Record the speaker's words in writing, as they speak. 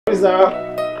Sir,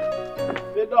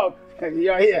 the dog,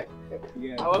 you are here.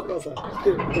 Yeah. Welcome, sir.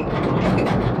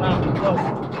 Now,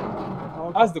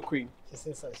 boss, ask the queen. She's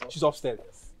inside. So. She's upstairs.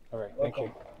 All right, thank you.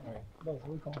 All right. Boss,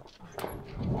 welcome.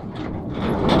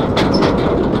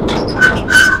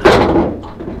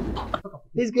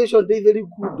 This question is very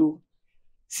good, though.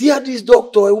 See how this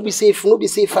doctor will be safe, no be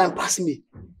safe, fine, pass me.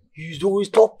 You always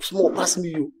talk small, pass me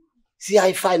you. See how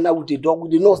I find now with the dog,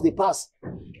 with the nurse, they pass.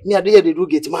 Me, I dey do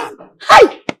get man.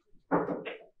 Hi!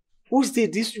 Who say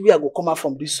this way I go come out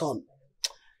from this sun?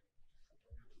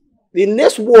 The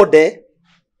next word there,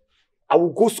 I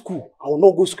will go school. I will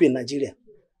not go school in Nigeria.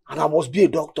 And I must be a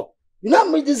doctor. You know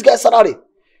how much this guy's salary?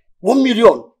 $1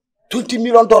 million, $20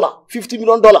 million, $50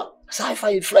 million. So I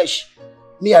find it fresh.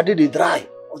 Me, I did it dry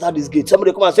without this gate.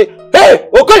 Somebody come and say, hey,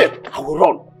 okay, I will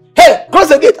run. Hey, close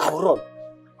the gate, I will run.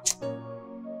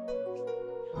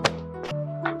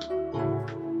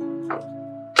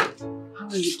 How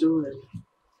are you doing?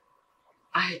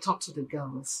 I talked to the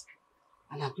girls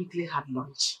and I quickly had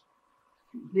lunch.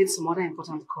 Made some other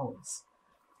important calls.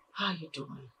 How are you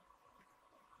doing?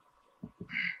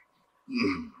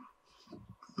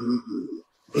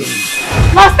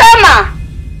 Mastama!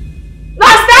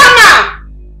 Mastama!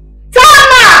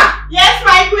 Tama! Yes,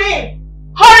 my queen!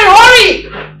 Hurry, hurry!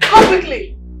 Come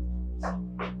quickly!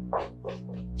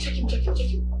 Check him. Check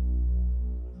him.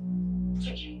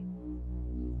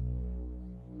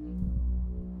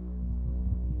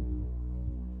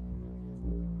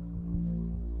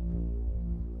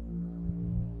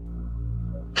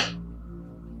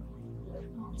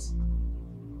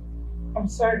 I'm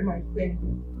sorry, my queen.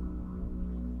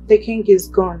 The king is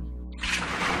gone.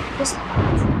 What's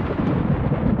happened?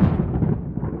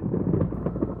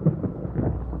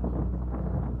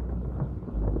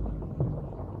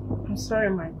 I'm sorry,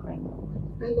 my queen.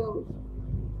 I know.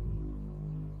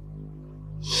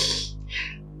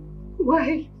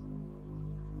 Why?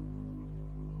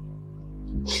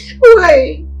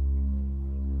 Why?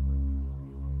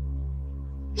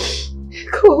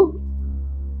 Go.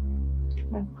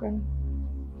 My queen.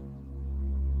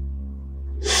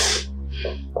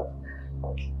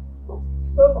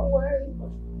 Don't worry.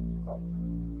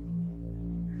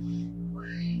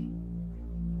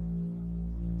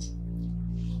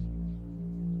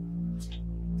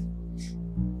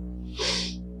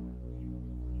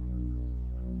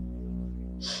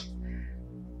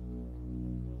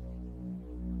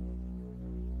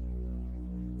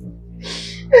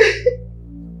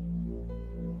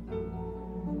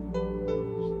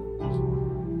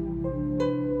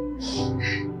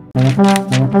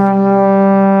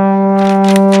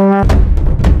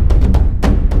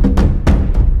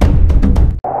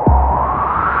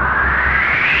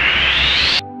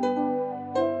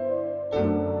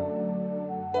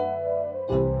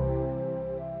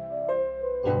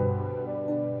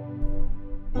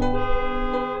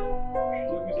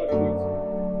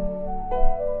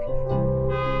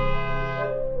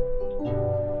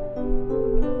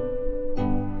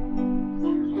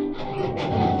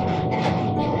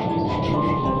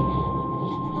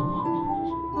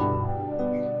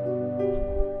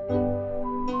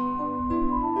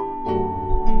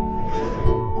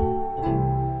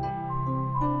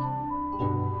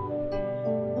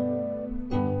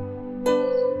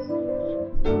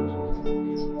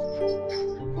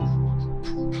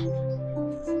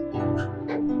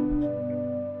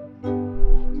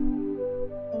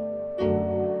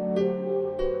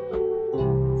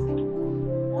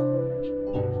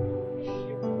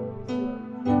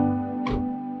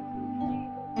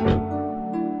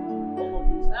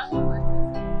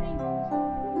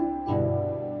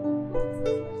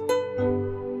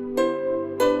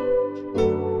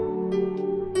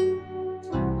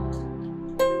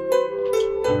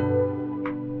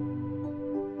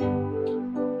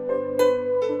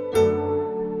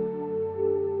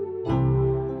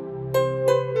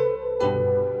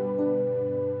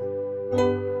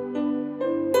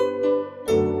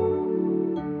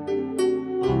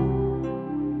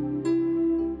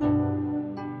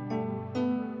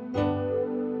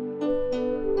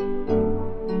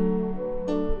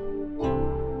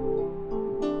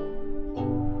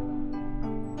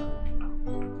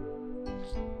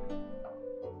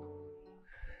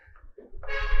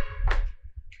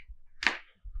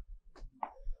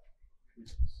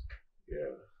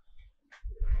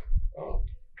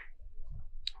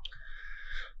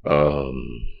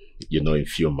 You know, in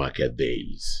few market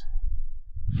days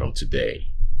from today,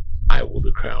 I will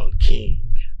be crowned king.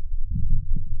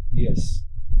 Yes.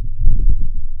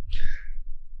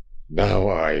 Now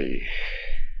I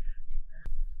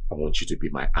want you to be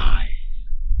my eye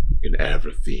in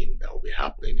everything that will be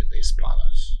happening in this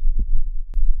palace.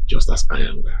 just as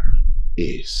anger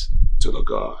is to the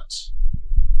gods.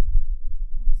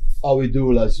 I will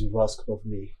do as you've asked of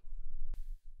me.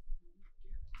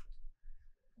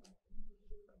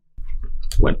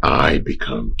 When I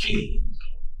become king,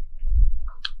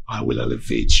 I will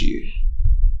elevate you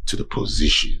to the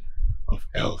position of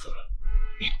elder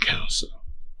in council.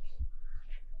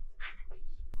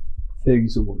 Thank you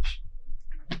so much.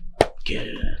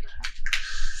 Good.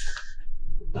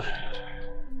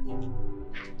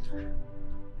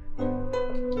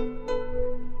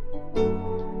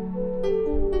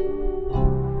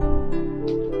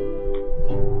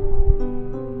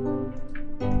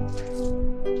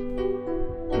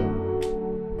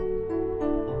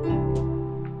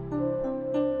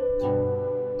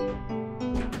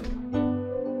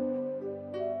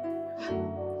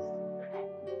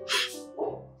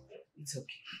 It's okay.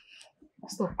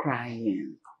 Stop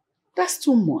crying. That's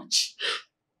too much.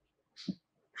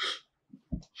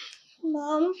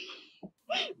 Mom,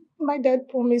 my dad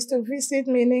promised to visit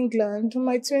me in England on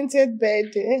my 20th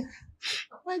birthday.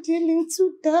 Why do you need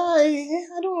to die?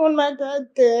 I don't want my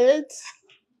dad dead.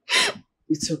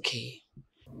 It's okay.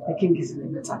 The king is in a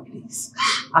better place.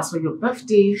 As for your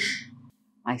birthday,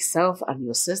 myself and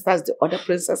your sisters, the other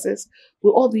princesses,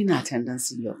 will all be in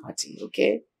attendance in your party,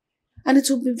 okay? And it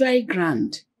will be very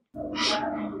grand.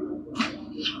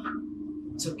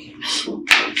 It's okay.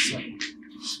 Sorry.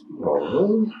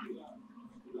 Oh,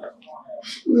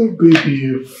 little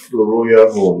baby of the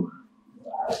royal home.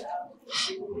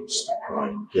 Stop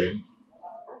crying, okay?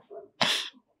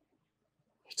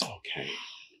 It's okay.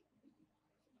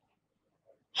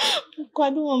 I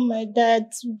don't want my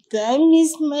dad to die. I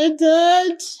miss my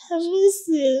dad. I miss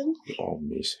him. We all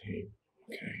miss him,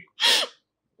 okay?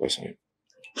 Listen,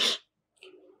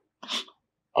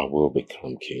 I will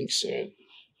become king soon.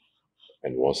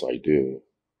 And once I do,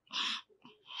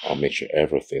 I'll make sure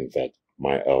everything that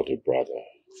my elder brother,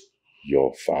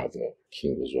 your father,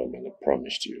 King Uzwamene,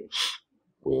 promised you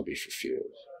will be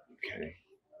fulfilled, okay?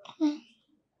 I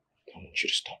want you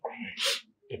to stop crying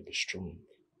and be strong.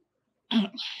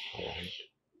 Alright?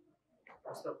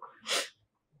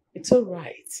 It's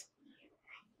alright.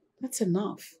 That's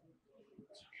enough.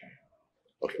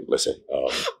 Okay, listen,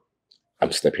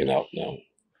 I'm stepping out now.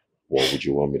 What would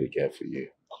you want me to get for you?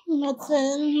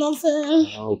 Nothing.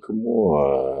 Oh, come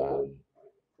on.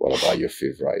 What about your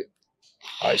favorite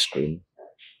ice cream?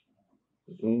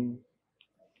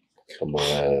 Come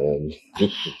on.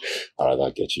 Alright,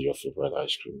 I'll get you your favorite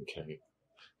ice cream, okay?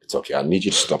 It's okay. I need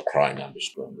you to stop crying and be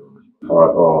strong.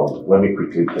 Alright, let me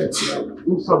quickly get you.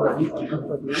 No problem. No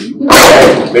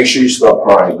problem. Make sure you stop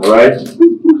crying, alright?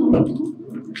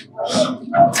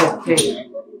 It's okay.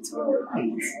 It's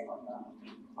alright.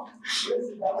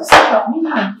 Stop me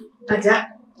now. Dada,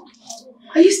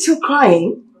 are you still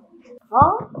crying?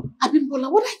 Huh? Abimbola,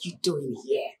 what are you doing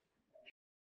here?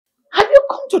 Have you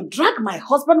come to drag my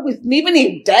husband with me even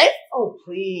in death? Oh,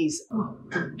 please. Oh,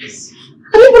 please.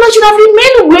 Abimbola should have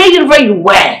remained where you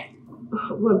were.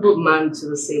 We're both married to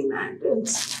the same man.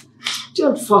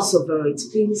 Don't fuss over it,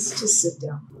 please. Just sit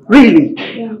down. Really?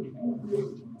 Yeah.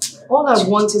 All I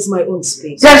want is my own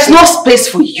space. There's no space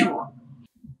for you.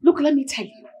 Look, let me tell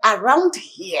you, around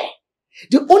here,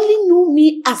 they only know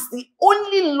me as the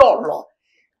only Lolo,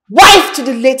 wife to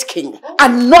the late king,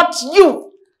 and not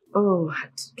you. Oh,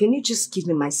 can you just give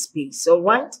me my space, all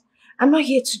right? I'm not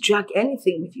here to drag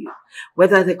anything with you.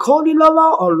 Whether they call you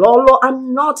Lolo or Lolo,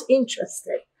 I'm not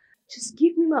interested. Just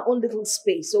give me my own little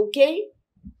space, okay?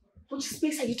 What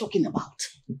space are you talking about?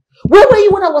 Where were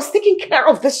you when I was taking care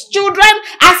of these children,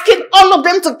 asking all of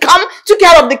them to come, took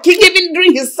care of the king even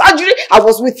during his surgery? I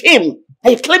was with him.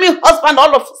 And you're claiming husband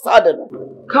all of a sudden.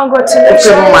 Congratulations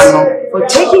for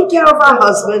taking care of our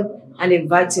husband and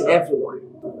inviting everyone.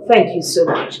 Thank you so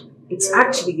much. It's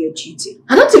actually your duty.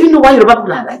 I don't even know why you're about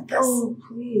like this. Oh,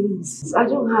 please. I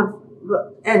don't have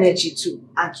the energy to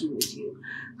argue with you.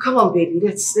 Come on, baby.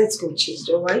 Let's go change,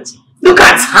 all right? Look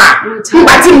at her.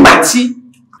 Mbati.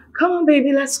 Come on,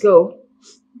 baby. Let's go.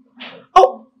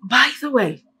 Oh, by the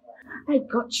way, I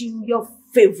got you your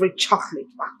favorite chocolate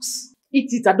box.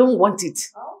 Eat it. I don't want it.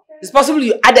 Okay. It's possible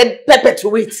you added pepper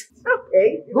to it.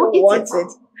 Okay. Go eat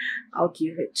it. I'll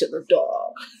give it to the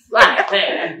dog.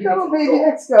 Come on, baby.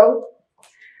 Let's go.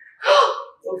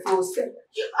 You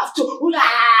have to.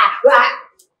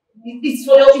 It's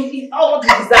for your. All what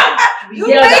is that? You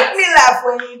make me laugh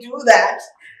when you do that.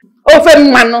 Oh,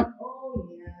 Femano. Oh,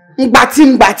 yeah.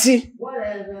 Mbati.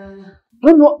 Whatever.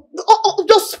 No.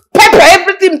 Just pepper,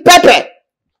 everything pepper.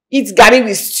 Eat Gary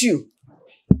with stew.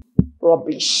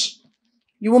 Rubbish.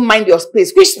 You won't mind your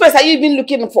space. Which space are you even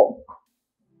looking for?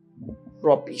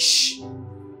 Rubbish.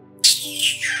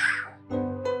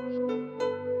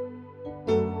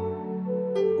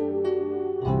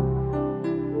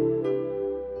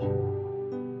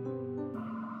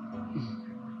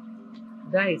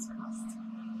 That is past.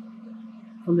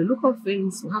 From the look of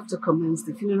things, we have to commence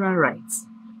the funeral rites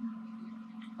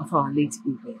of our late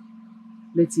Ebele.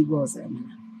 Late Ngozi.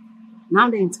 Now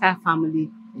the entire family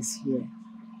is here.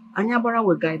 Anyabara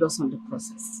will guide us on the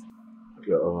process.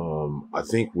 Okay, I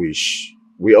think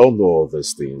we all know all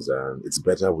these things, and it's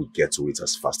better we get to it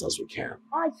as fast as we can.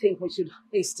 I think we should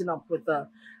hasten up with the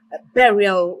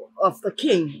burial of the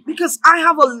king, because I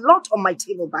have a lot on my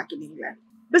table back in England.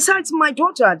 Besides, my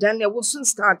daughter Daniel will soon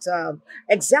start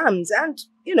exams and,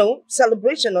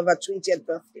 celebration of her 20th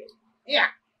birthday. Yeah.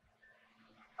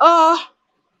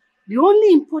 The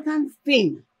only important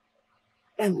thing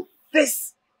in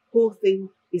this whole thing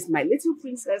is my little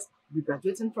princess will be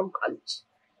graduating from college.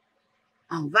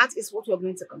 And that is what we're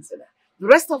going to consider. The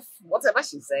rest of whatever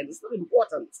she said is not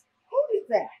important. Hold it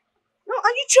there. Now,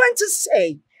 are you trying to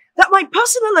say that my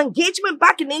personal engagement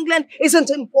back in England isn't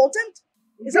important?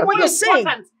 Is that what you're saying?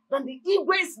 Than the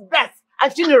Igwe's death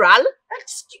and funeral? Why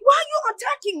are you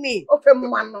attacking me?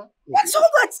 Ofemano. What's all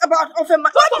that about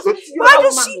Ofemano? Why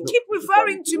does she keep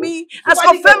referring to me as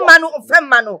Ofemano? Is it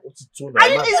not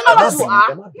what you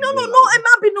are? No,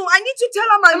 Emabinu. I need to tell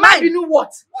her my mind. Emabinu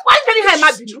what? Why are you telling her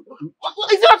Emabinu?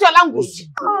 Is it not your language?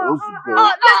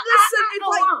 Listen,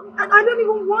 I don't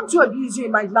even want to abuse you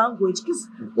in my language because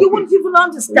you won't even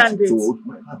understand it.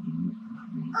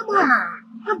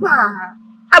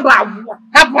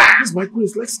 Please, my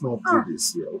queens, let's not do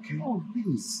this here, okay? Oh,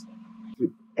 please.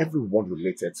 Everyone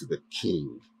related to the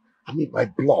king, by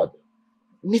blood,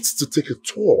 needs to take a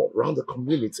tour around the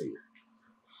community.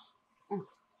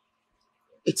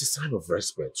 It's a sign of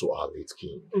respect to our late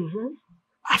king.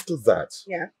 After that,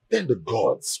 then the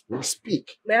gods will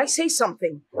speak. May I say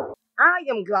something? I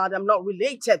am glad I'm not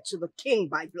related to the king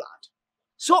by blood.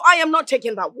 So I am not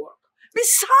taking that work.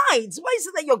 Besides, why is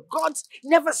it that your gods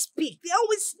never speak? They're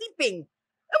always sleeping.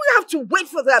 And we have to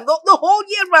wait for them the whole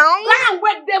year round. Go and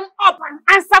wake them up and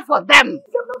answer for them.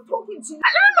 I'm not talking to you. I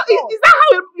don't know. Is that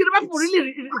how Yoruba people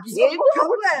really behave?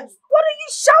 What are you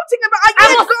shouting about?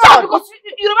 I don't know. Because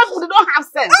Yoruba people don't have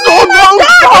sense. No.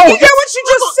 You hear what she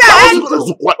just said?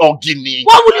 What Ogini?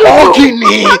 What would you do?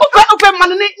 Ogini.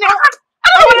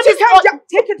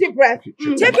 Take a deep breath.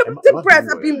 Take a deep breath,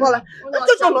 Abimbola.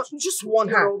 No, just one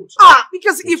hand.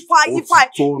 Because if I,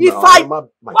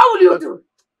 what will you do?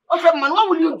 Okay, man, what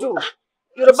will you do?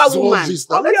 You're a bad woman.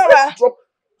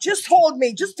 Just hold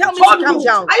me. Just tell me to calm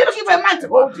down. Are you looking for a man to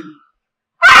hold you?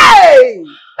 Hey!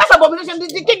 That's abomination.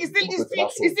 The king is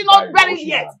still not buried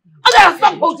yet. I'm gonna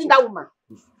stop holding that woman.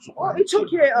 Oh, it's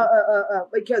okay,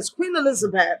 because Queen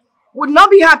Elizabeth would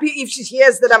not be happy if she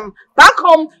hears that I'm back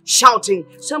home shouting.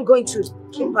 So I'm going to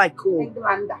keep my cool.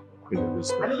 I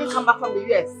didn't come back from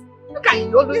the US. Look at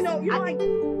you, always.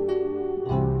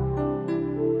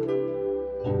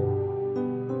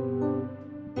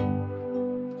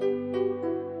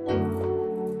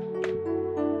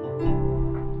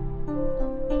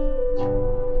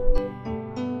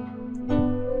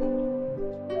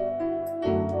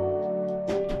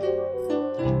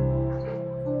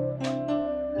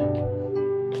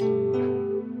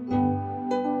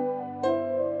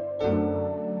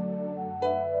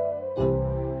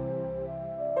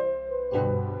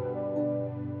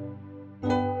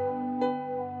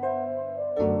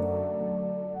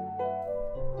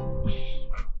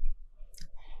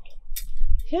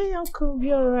 Hey, Uncle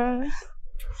Biora.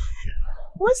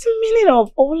 What's the meaning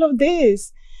of all of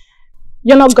this?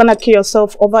 You're not gonna kill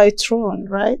yourself over a throne,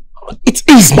 right? It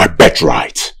is my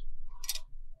birthright.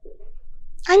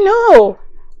 I know.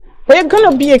 But you're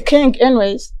gonna be a king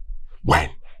anyways.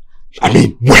 When?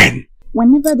 When?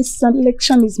 Whenever the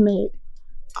selection is made,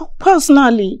 I'll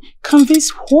personally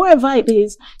convince whoever it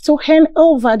is to hand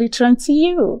over the throne to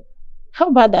you. How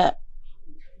about that?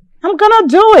 I'm gonna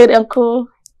do it, Uncle.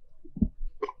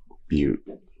 You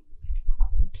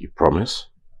promise?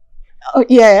 Oh,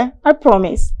 yeah, I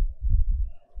promise.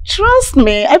 Trust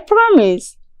me, I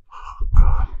promise.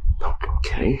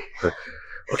 Okay.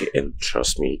 Okay, and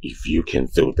trust me, if you can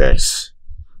do this,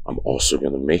 I'm also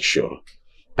going to make sure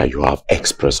that you have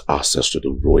express access to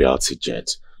the royalty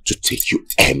jet to take you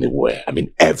anywhere.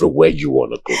 Everywhere you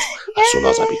want to go as soon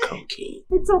as I become king.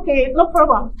 It's okay, no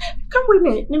problem. Come with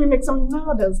me. Let me make some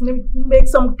noodles. Let me make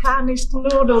some garnished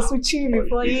noodles with chili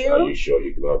for you. Are you sure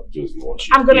you can have just one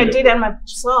chili? I'm going to do that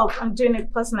myself. I'm doing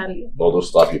it personally. No, don't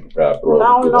stop you prepare, bro.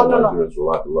 No. Nigerians will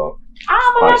like love.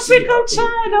 I'm an African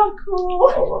child,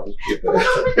 Uncle. All right, get I'm an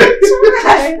African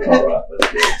child. All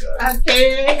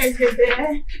right, let's get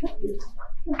that.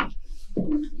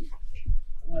 Okay.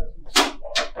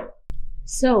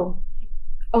 So,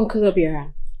 Uncle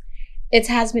Obiora, it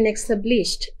has been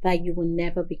established that you will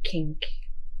never be king.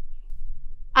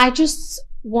 I just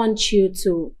want you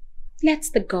to let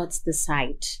the gods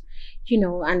decide,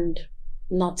 and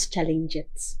not challenge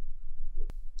it.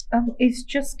 It's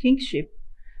just kingship.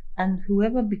 And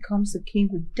whoever becomes the king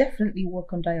will definitely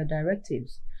work under your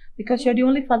directives. Because you're the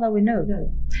only father we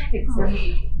know.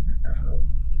 Exactly.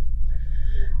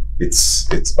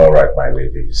 It's all right, my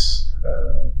ladies.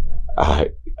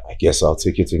 I guess I'll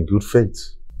take it in good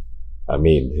faith. I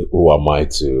mean, who am I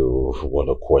to want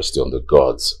to question the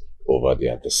gods over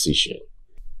their decision?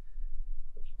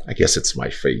 I guess it's my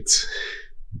fate.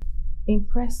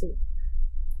 Impressive.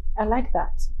 I like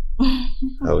that.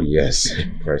 Oh yes,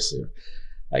 impressive.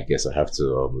 I guess I have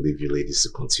to leave you ladies to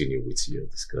continue with your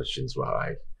discussions while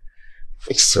I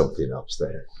fix something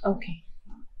upstairs. Okay.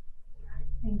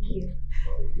 Thank you.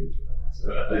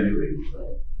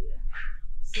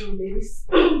 So, ladies,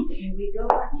 can we go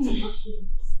back to what we were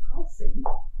discussing?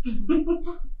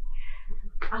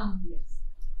 Yes.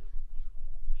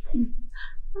 I'm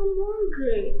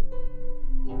hungry.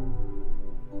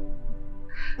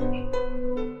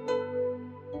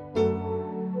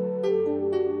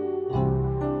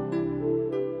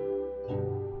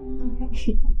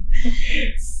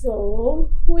 So,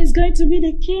 who is going to be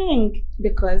the king?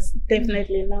 Because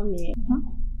definitely not me.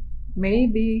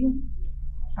 Maybe.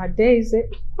 Our day is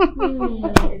it?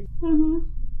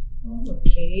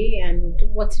 Okay, and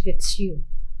what if it's you?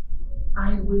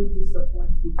 I will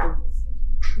disappoint the gods.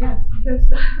 Yes,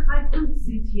 because I can't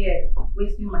sit here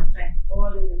wasting my time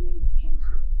all in the name of king.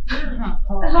 I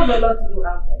have a lot to do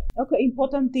out there. Okay,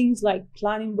 important things like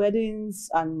planning weddings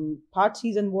and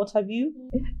parties and what have you.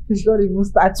 It's not even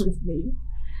start with me.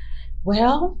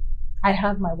 Well, I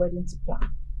have my wedding to plan.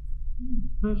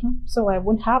 So I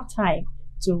won't have time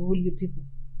to rule you people.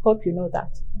 Hope you know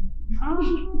that.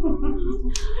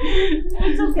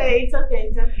 It's okay.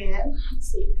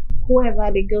 See,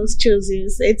 whoever the girls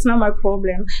chooses, it's not my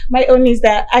problem. My own is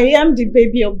that I am the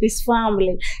baby of this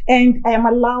family and I am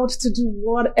allowed to do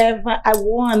whatever I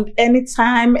want,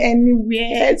 anytime,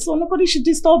 anywhere. So nobody should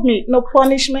disturb me. No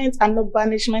punishment and no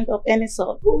banishment of any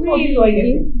sort. Who called you a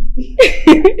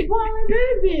baby? My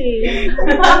baby. Who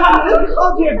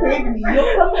called you a baby?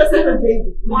 You're calling yourself a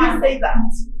baby. Why say that?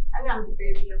 I am the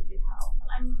baby of the house.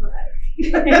 I'm right.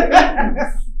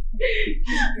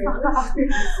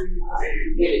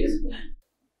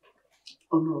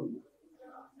 Oh no.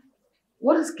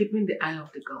 What is keeping the eye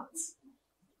of the gods?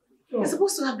 You're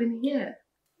supposed to have been here.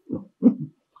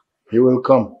 He will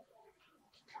come.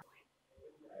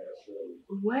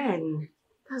 When?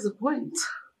 That's the point.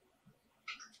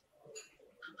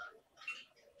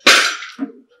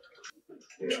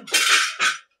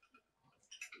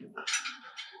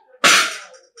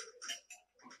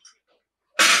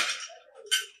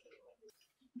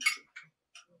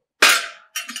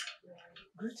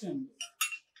 Greetings.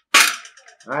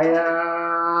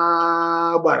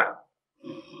 Bara.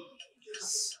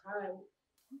 Yes. Hi.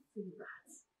 Say that.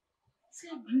 Say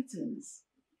greetings.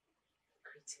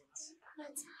 Greetings.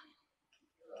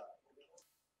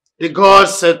 The God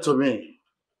said to me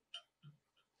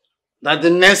that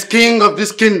the next king of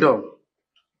this kingdom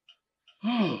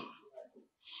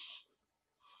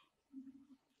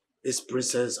is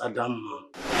Princess Adama.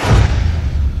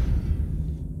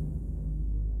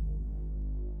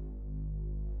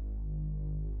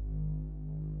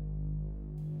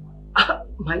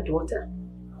 My daughter?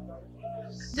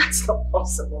 That's not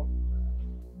possible.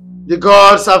 The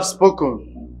gods have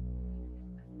spoken.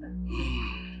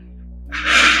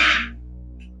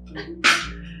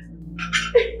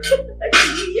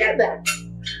 Did you hear that?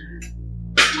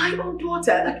 My own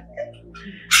daughter.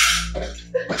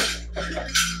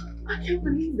 I can't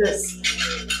believe this.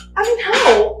 I mean,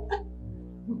 how?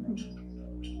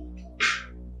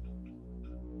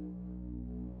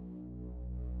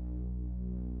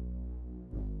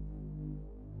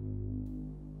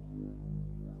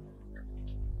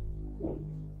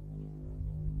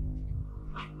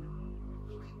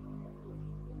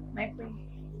 My friend.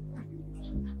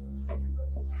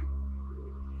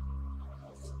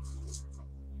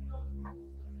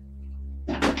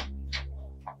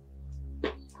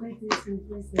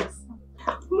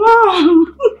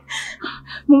 Mom!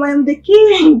 Mom, I'm the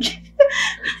king.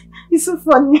 It's so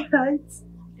funny, right?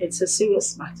 It's a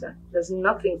serious matter. There's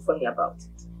nothing funny about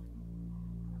it.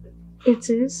 It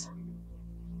is?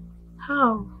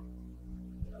 How?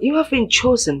 You have been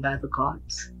chosen by the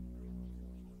gods.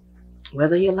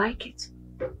 Whether you like it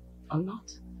or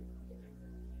not.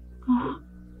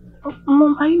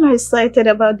 Mom, are you not excited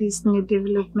about this new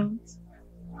development?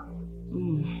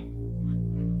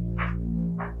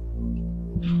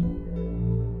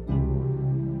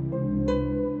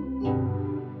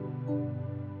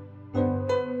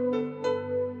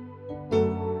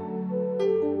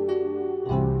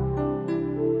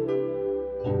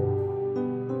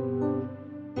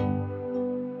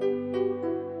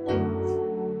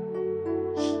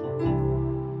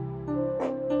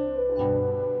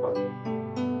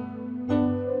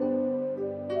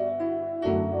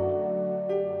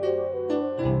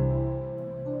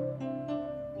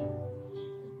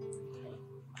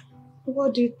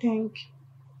 What do you think?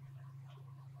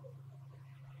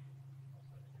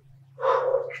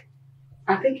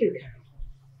 I think you can.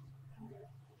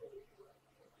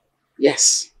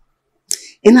 Yes.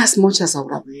 In as much as I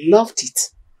would have loved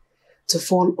it to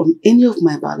fall on any of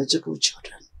my biological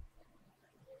children,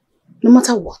 no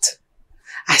matter what,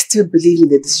 I still believe in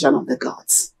the decision of the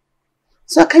gods.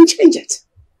 So I can change it.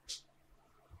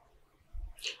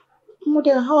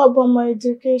 Mother, how about my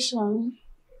education?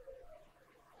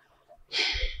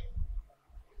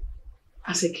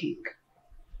 As a king,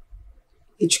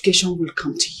 education will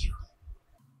come to you.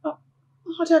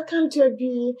 Mother, can't there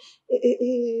be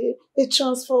a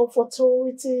transfer of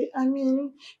authority? I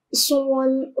mean,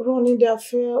 someone running the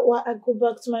affair while I go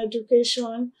back to my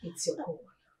education. It's your call.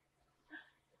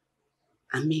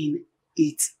 I mean,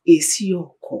 it is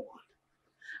your call.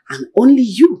 And only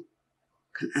you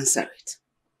can answer it.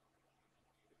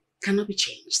 Cannot be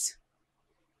changed.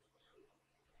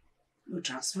 No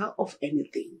transfer of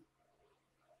anything.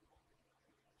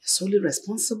 You're solely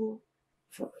responsible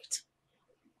for it.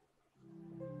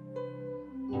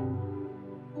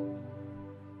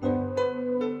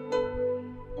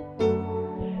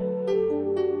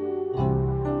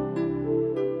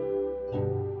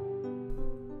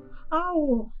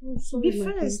 Oh, be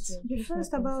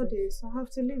first about this. I have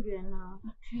to leave here now.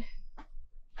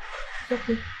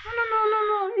 Okay. Okay.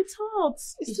 No, it's hot.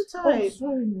 It's too tight. Oh,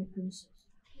 sorry, my princess.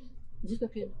 Is it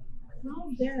okay?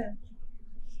 No, there.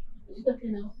 Is it okay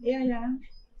now? Yeah.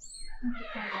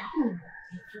 Oh,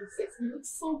 princess, you look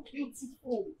so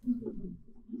beautiful.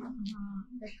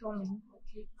 They're coming.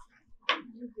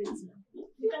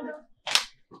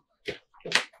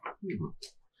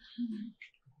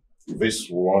 This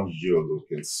one, you're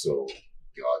looking so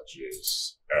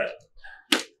gorgeous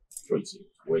and pretty.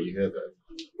 Where you hear that?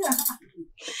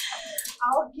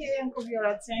 Okay, Uncle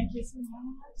Biora, thank you so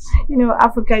much. You know,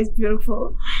 Africa is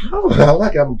beautiful. Oh,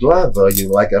 I'm glad though you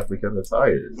like African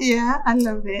attire. Yeah, I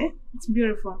love it. It's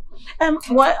beautiful. I'm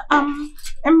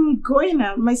going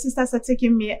now. My sisters are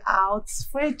taking me out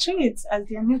for a treat as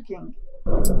their new king.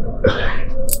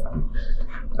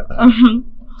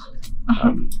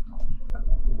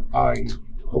 I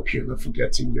hope you're not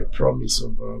forgetting your promise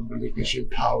of relinquishing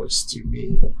powers to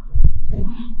me.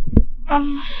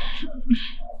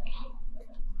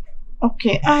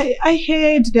 Okay, I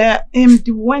heard that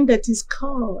the one that is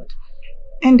called,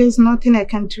 and there's nothing I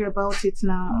can do about it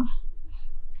now.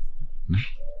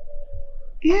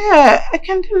 Yeah, I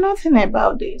can do nothing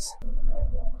about this.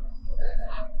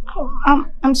 Oh,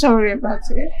 I'm sorry about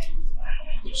it.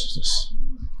 This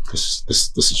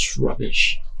is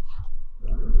rubbish.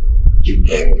 You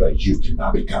know that you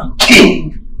cannot become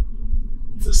king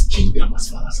of this kingdom as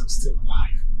far as I'm still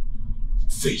alive.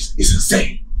 This is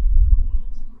insane.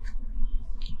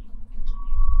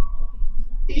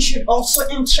 It should also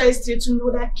interest you to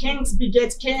know that kings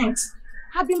beget kings.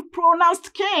 I've been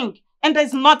pronounced king, and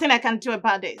there's nothing I can do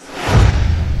about this.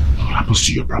 What happens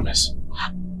to your promise? I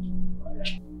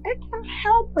can't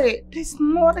help it. There's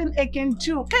nothing I can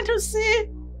do. Can't you see?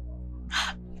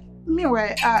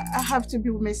 Meanwhile, I have to be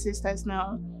with my sisters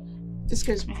now.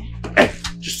 Excuse me. Hey,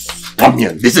 just come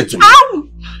here and listen to me. Ow!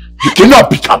 You cannot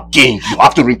become king. You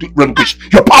have to relinquish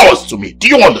your powers to me. Do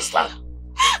you understand?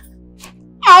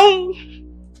 Ow!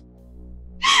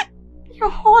 You're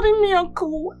holding me,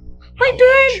 Uncle. Why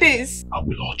doing this? I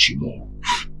will hurt you more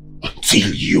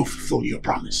until you fulfill your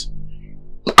promise.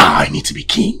 I need to be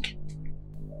king.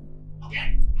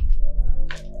 Okay.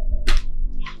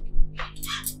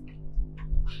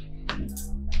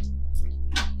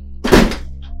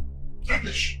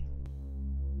 Rubbish.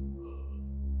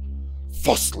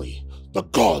 Firstly, the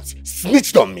gods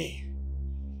snitched on me.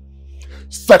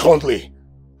 Secondly,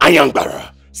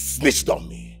 Ayangbara snitched on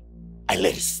me. I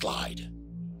let it slide.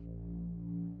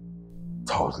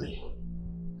 Thirdly,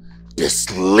 this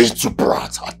little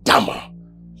brat, Adama,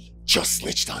 just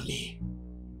snitched on me.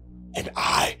 And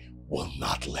I will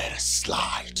not let it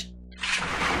slide.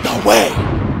 No way!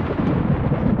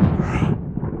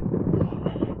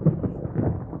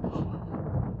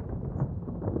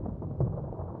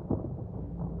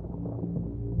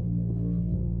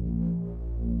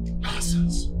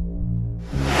 Nonsense.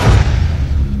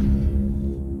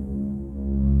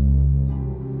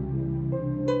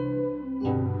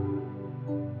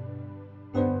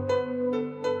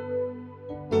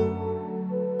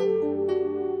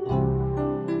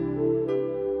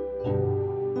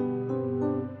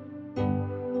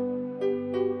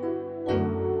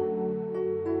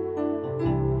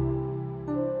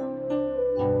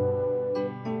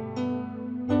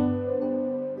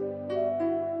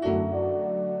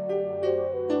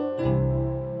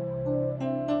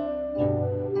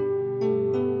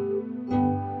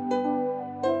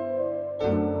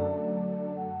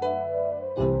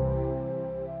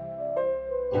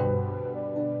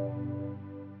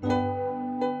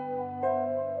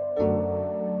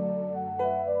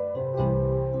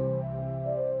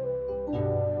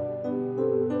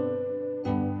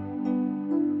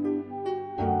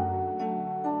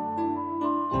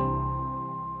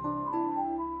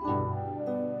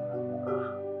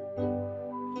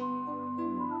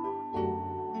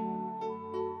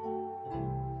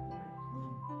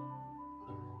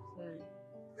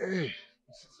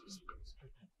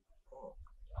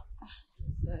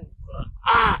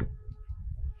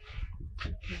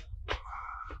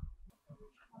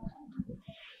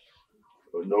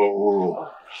 Oh.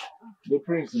 The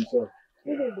prince himself.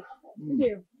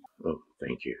 Oh,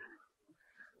 thank you.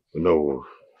 No.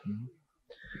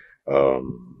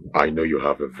 I know you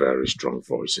have a very strong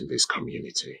voice in this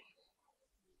community.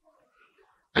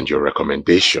 And your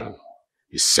recommendation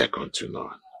is second to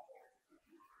none.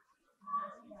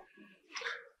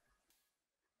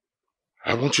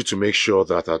 I want you to make sure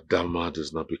that Adama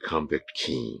does not become the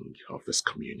king of this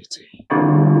community.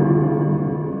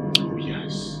 Oh,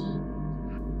 yes.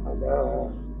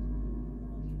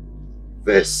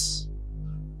 This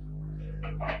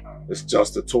is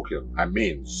just a token. I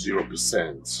mean,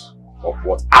 0% of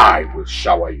what I will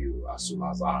shower you as soon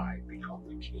as I become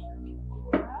the king.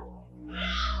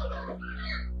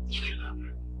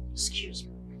 Excuse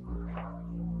me.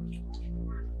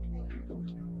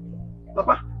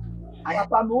 Papa,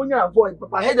 Papa,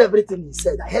 I heard everything he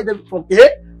said. I heard it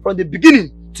from the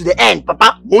beginning to the end.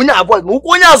 Papa, Papa,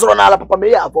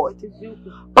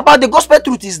 Papa, the gospel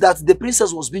truth is that the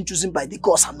princess was being chosen by the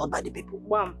gods and not by the people.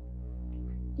 Wow.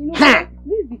 You know,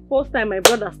 this is the first time my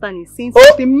brother Stan is saying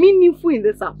something meaningful in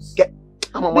this house. Okay.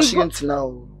 I'm a machine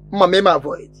now. Mama,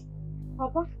 avoid.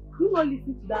 Papa, do not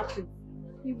listen to that thing.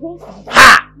 He wants to.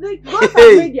 The gods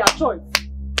have made their choice.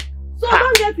 So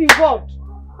don't get involved.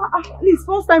 Please,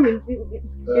 first time in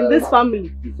this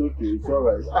family. It's okay, it's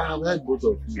alright. I have heard both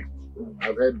of you.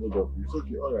 I've heard both of you. It's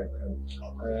okay, alright.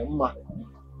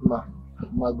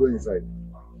 Ma, go inside.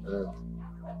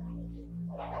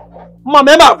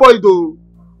 Mama, avoid though.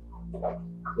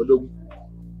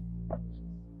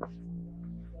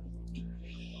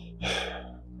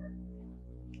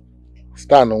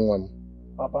 Stand on one.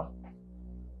 Papa.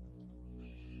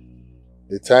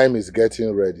 The time is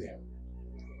getting ready.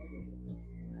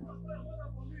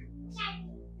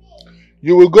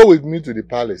 You will go with me to the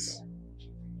palace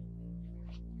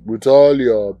with all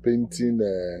your painting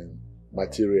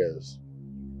materials.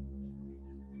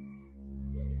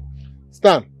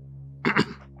 Stan,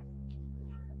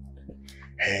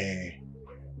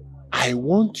 I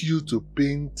want you to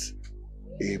paint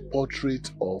a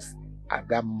portrait of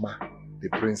Adama, the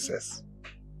princess.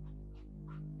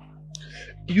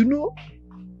 You know,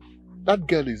 that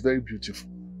girl is very beautiful.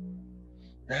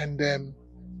 And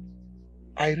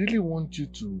I really want you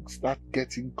to start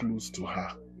getting close to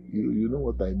her. You know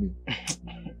what I mean?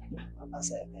 Papa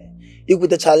said, you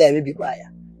could tell her maybe quiet.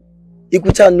 You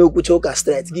could tell no kuchoka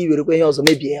straight. Give you a also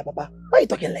maybe here, Papa. Why are you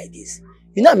talking like this?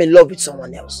 You know I'm in love with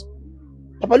someone else.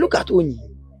 Papa, look at Oni.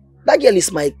 That girl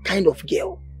is my kind of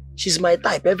girl. She's my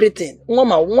type, everything.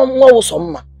 Mama.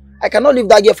 I cannot leave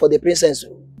that girl for the princess.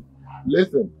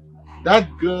 Listen, that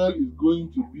girl is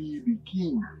going to be the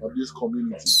king of this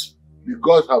community. The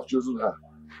gods have chosen her.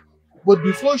 But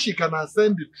before she can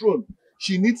ascend the throne,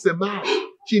 she needs a man.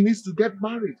 She needs to get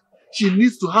married. She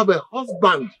needs to have a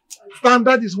husband. Stan,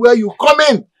 that is where you come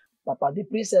in. Papa, the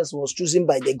princess was chosen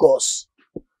by the gods.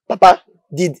 Papa,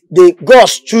 did the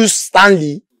gods choose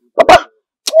Stanley? Papa,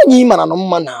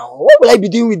 what will I be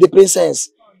doing with the princess?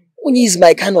 Oni is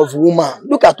my kind of woman.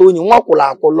 Look at Oni.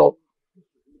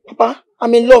 Papa,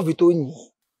 I'm in love with Oni.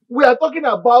 We are talking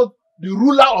about the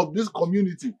ruler of this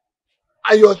community.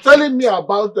 And you're telling me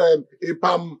about a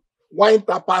palm wine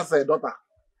tapa's daughter.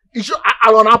 Issue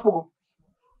Alonapo.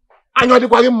 And you're the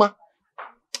Kwagima.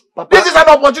 This is an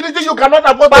opportunity you cannot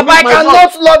afford. Papa, I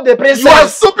cannot love the princess. You are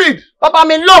stupid. Papa,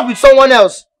 I'm in love with someone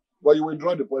else. But you will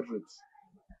draw the portraits.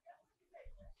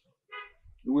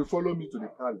 You will follow me to the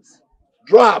palace.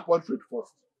 Draw a portrait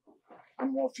first.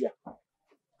 I'm Mafia.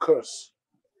 Curse.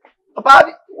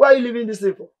 Papa, why are you leaving this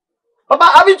thing for? Papa,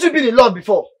 haven't you been in love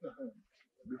before?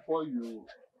 Before you...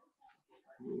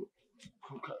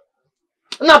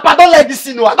 No, Papa, I don't like this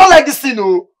scene. I don't like this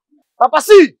scene. Papa,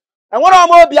 see. And when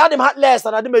I'm behind him heartless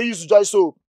and I didn't use joy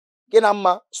soap.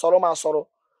 Genama, sorrow man sorrow.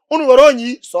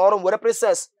 Unuroni, sorrow, where a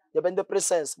princess. You been the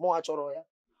princess. More choroya.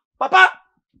 Papa!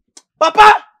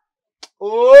 Papa!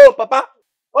 Oh, Papa.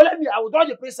 Oh, let me. I will draw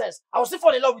the princess. I will still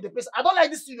fall in love with the princess. I don't like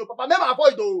this scene, Papa. May I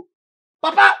avoid though.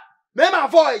 Papa! May I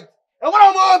avoid. And when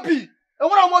I'm be. And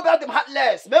when I'm behind him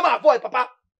heartless. May I avoid, Papa.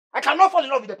 I cannot fall in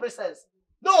love with the princess.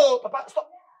 No, Papa, stop.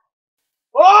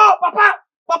 Oh, Papa!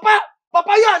 Papa!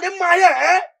 Papa, you are the Maya,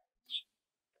 eh?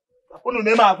 I want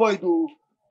to avoid though.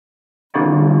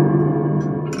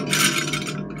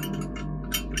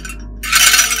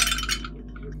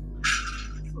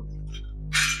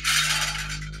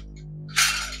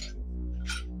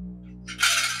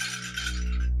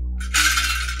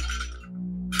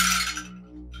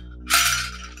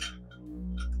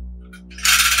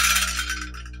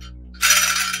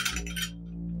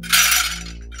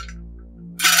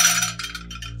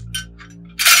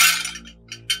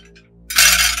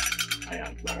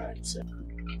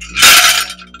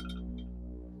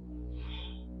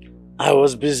 I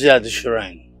was busy at the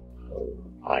shrine.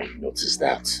 I noticed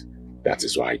that. That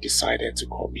is why I decided to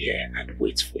come here and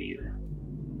wait for you.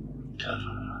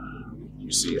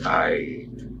 You see,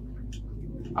 I'm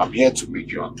here to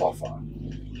make you an offer.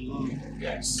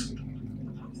 Yes.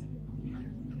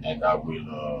 And I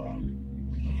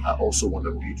also want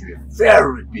to build you a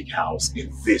very big house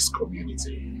in this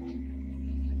community.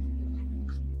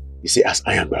 You see, as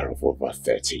I am married for over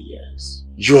 30 years,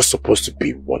 you're supposed to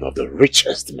be one of the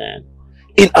richest men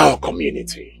in our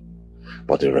community.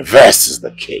 But the reverse is the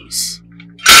case.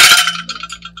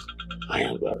 I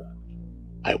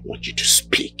want you to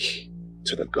speak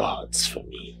to the gods for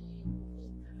me.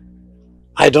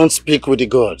 I don't speak with the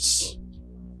gods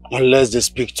unless they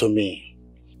speak to me.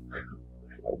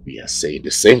 We are saying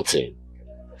the same thing.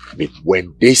 But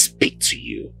when they speak to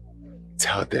you,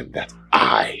 tell them that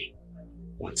I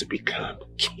want to become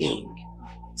king.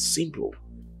 Simple.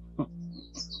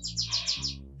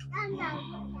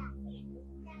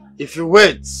 If you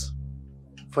wait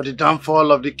for the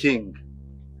downfall of the king,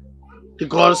 the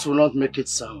gods will not make it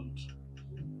sound.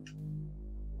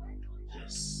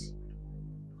 Yes.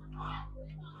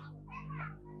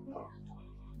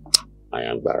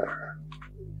 Ayambara,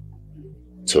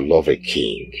 to love a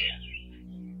king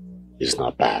is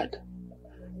not bad,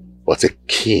 but a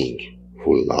king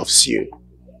who loves you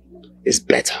is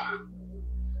better.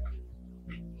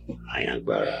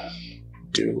 Ayambara,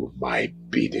 do my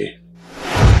bidding.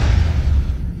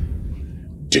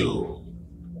 Do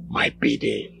my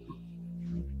bidding.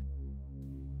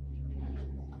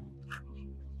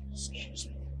 Excuse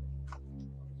me.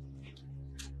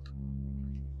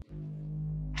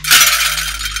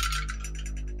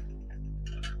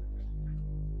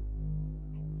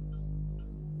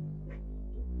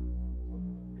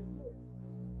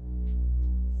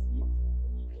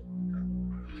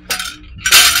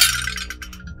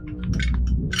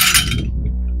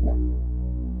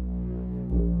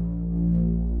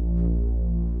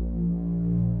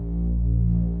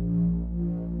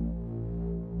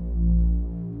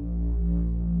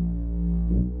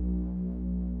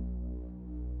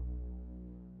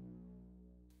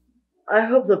 I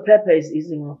hope the pepper is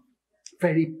easing off.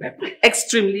 Very peppery.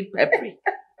 Extremely peppery.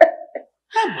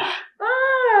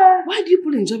 Why do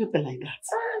people enjoy pepper like that?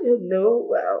 I don't know.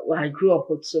 Well, I grew up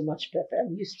with so much pepper.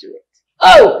 I'm used to it.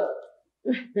 Oh!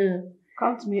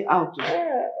 Count me out.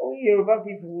 We Yoruba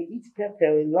people, we eat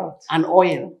pepper a lot. And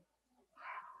oil.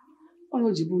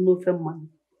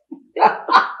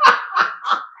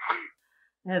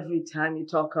 Every time you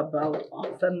talk about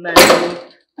the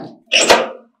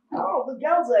oh, the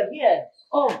girls are here.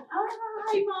 Oh,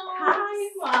 hi, Mom. Hi,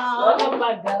 Mom. Welcome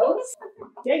back, girls.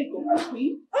 There you go, my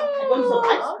queen. I got some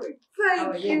ice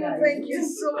cream. Thank you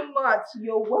so much.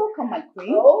 You're welcome, my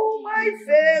queen. Oh, my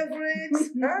favorite.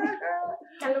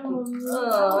 Hello, Mom.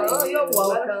 Oh, you're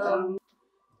welcome.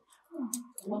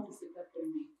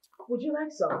 Would you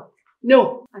like some?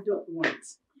 No, I don't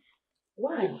want.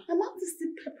 Why? I'm not to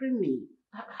still peppering me.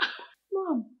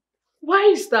 Mom, why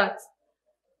is that?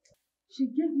 She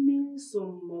gave me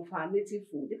some of her native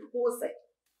food.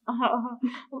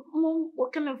 Mom,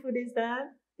 what kind of food is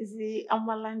that? Is it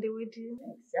amalande with you?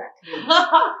 Exactly.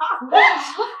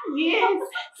 Yes.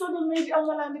 So they made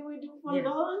amalande with you for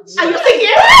lunch. Are you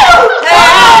thinking?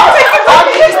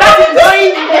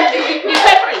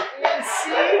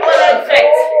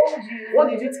 What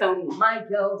did you tell me? My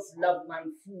girls love my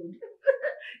food.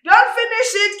 Don't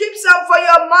finish it. Keep some for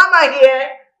your mama here.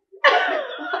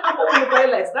 Open the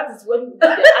toilets. That is when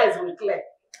their eyes will clear.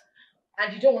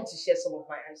 And you don't want to share some of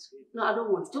my ice cream? No, I don't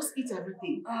want. Just eat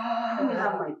everything. Let me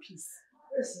have my piece.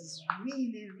 This is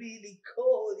really, really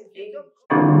cold. If you don't...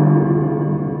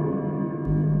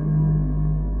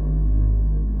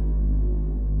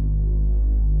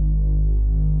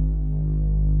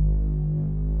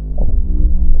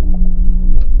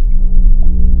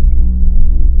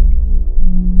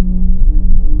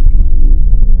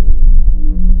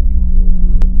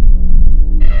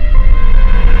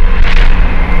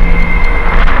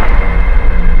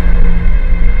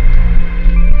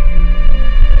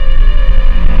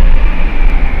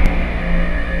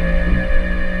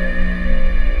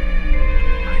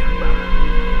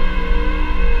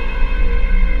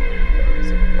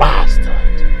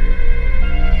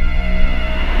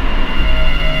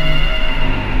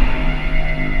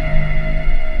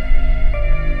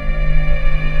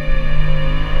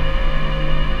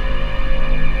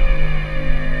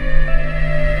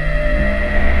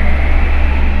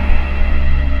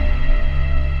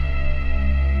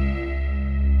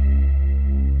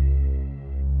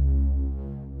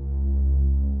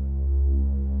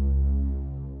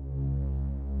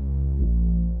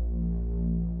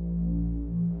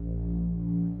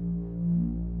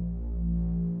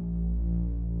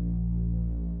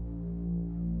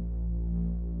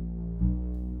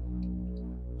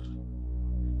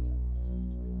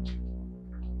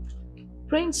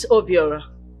 Prince Obiora,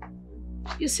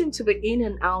 you seem to be in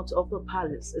and out of the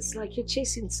palace. It's like you're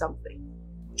chasing something.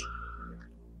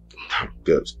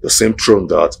 The same throne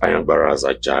that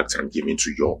Ayambaraza jacked and given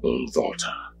to your own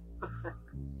daughter.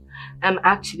 I'm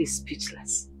actually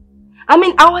speechless. I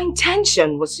mean, our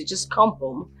intention was to just come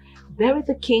home, bury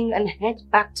the king and head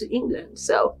back to England.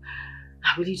 So,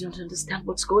 I really don't understand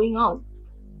what's going on.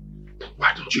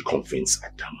 Why don't you convince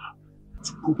Adama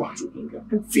to go back to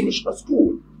England and finish her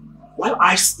school while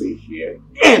I stay here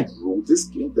and rule this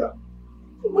kingdom?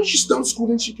 When she's done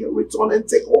schooling, she can return and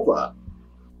take over.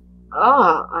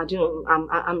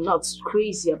 I'm not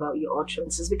crazy about your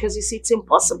utterances because you see, it's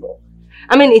impossible.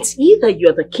 I mean, it's either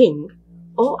you're the king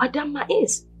or Adama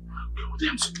is.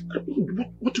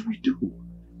 What do we do?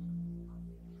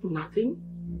 Nothing.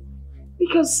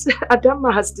 Because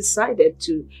Adama has decided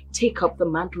to take up the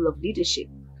mantle of leadership.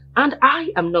 And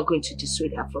I am not going to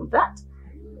dissuade her from that.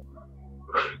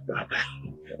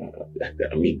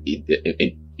 I mean,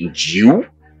 you?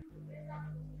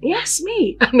 Yes,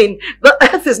 me. I mean, the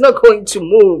earth is not going to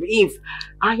move if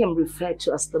I am referred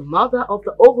to as the mother of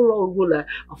the overall ruler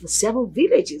of the 7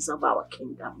 villages of our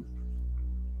kingdom.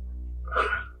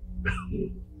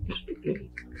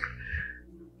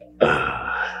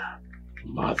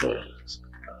 Mothers.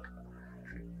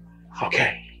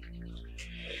 Okay.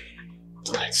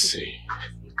 Let's see.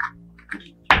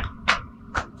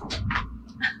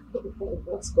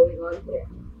 What's going on here?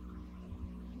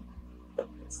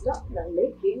 It's not that I'm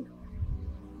making.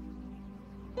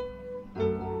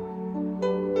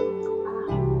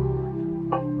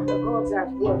 The gods are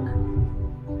at work.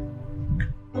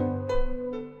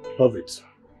 Love it.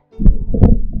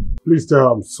 Please tell her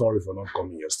I'm sorry for not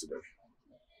coming yesterday.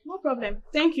 No problem.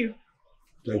 Thank you.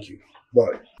 Thank you.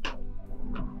 Bye.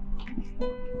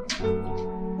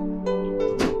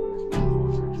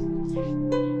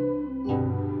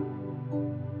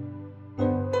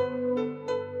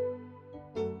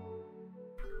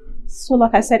 So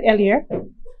like I said earlier,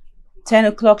 10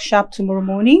 o'clock sharp tomorrow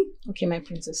morning. Okay, my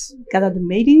princess. Gather the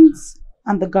maidens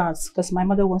and the guards because my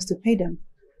mother wants to pay them.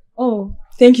 Oh,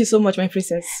 thank you so much, my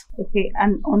princess. Okay,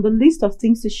 and on the list of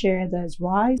things to share, there's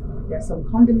rice, there's some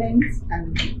condiments,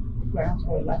 and ground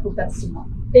oil. I hope that's enough.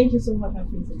 Thank you so much, my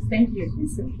princess. Thank you.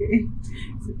 It's okay.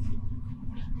 It's okay.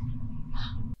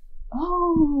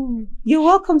 Oh, you're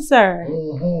welcome, sir.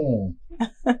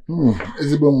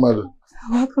 Ezebo mother.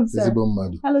 Welcome, sir. Ezebo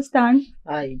mother. Hello, Stan.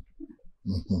 Hi.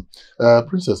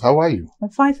 Princess, how are you? I'm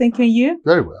fine, thank you. And you?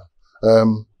 Very well.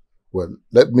 Well,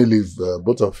 let me leave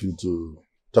both of you to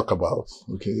talk about,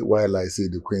 okay, while I see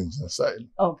the queens inside.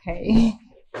 Okay.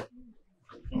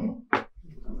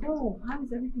 Oh, how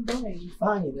is everything going?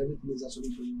 Fine, everything is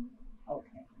absolutely fine. Okay,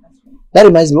 that's good. That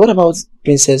reminds me, what about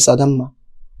Princess Adama?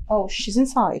 Oh, she's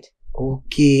inside.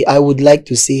 Okay, I would like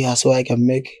to see her so I can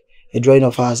make a drawing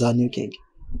of her as our new king.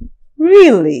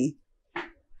 Really?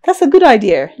 That's a good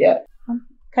idea. Yeah.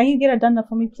 Can you get her done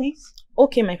for me, please?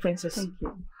 Okay, my princess. Thank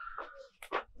you.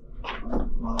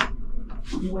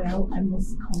 Well, I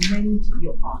must commend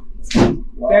your art.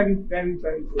 Wow. Very, very,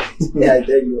 very good. Yeah, I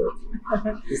tell you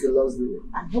what. It's the last day.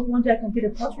 I hope one day I can get a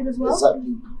portrait as well.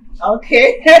 Exactly.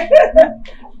 Okay.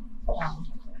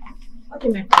 Okay,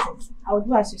 my princess. I will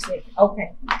do as you say.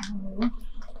 Okay.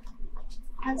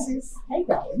 Francis, hey,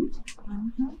 darling.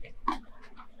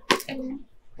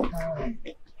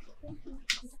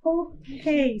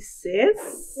 Okay,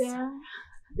 sis. Yeah.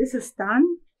 This is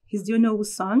Stan. He's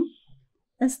Diono's son.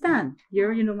 And Stan, you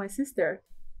already know my sister.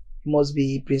 Must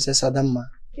be Princess Adama.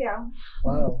 Yeah.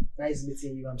 Wow, nice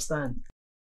meeting you. I'm Stan.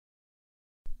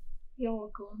 You're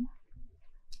welcome.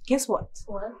 Guess what?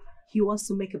 What? He wants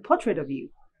to make a portrait of you.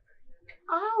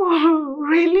 Oh,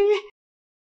 really?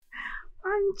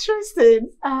 I'm interested.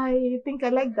 I think I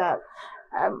like that.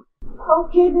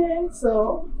 Okay then,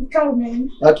 so come in.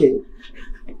 Okay.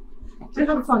 You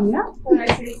have fun, yeah? Alright,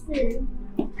 see you.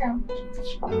 Come.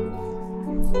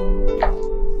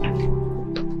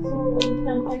 So, you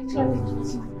can actually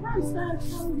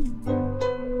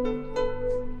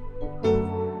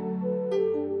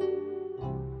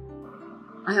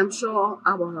I am sure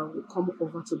Abara will come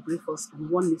over to brief us on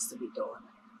what needs to be done.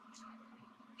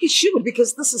 He should,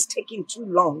 because this is taking too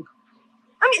long.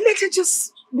 I mean, let her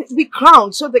just be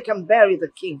crowned so they can bury the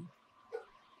king.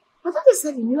 But that is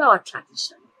said, you know our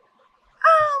tradition.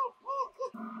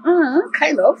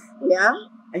 Kind of, yeah.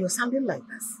 And you're sounding like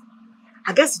this.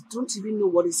 I guess you don't even know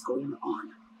what is going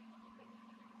on.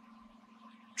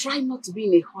 Try not to be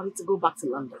in a hurry to go back to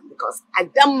London because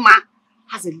Adama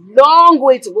has a long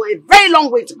way to go, a very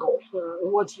long way to go.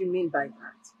 What do you mean by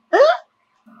that? Huh?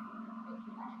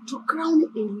 To crown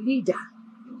a leader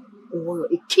or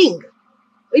a king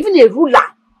or even a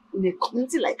ruler in a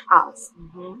community like ours,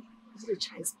 is a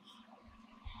child's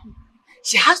play.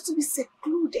 She has to be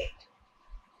secluded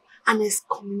and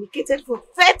excommunicated for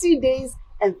 30 days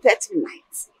and 30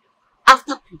 nights.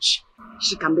 After which,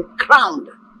 she can be crowned.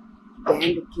 Then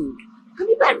the king can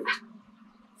be buried.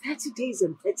 30 days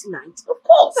and 30 nights, of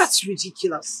course. That's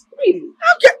ridiculous. Really?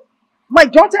 Okay. My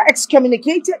daughter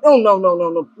excommunicated? Oh,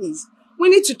 no, please. We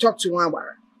need to talk to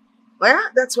Nwabara. Yeah,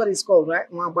 that's what it's called, right?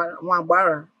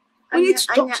 Nwabara. We need to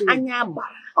talk to him.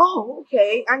 Anyabara. Oh,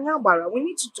 okay. Anyabara. We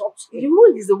need to talk to him. The who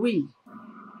is the we.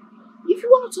 If you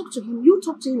want to talk to him, you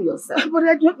talk to him yourself. But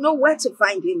I don't know where to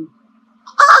find him.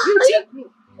 You take me.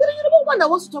 You're the number one that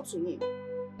wants to talk to him.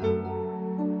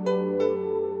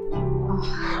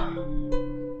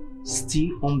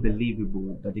 Still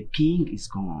unbelievable that the king is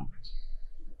gone.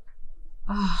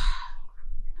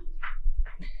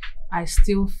 I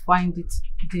still find it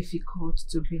difficult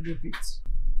to believe it.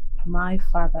 My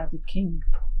father, the king,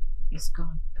 is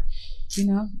gone. You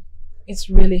know, it's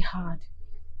really hard.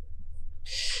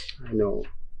 I know.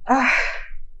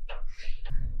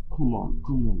 Come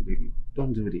on, baby.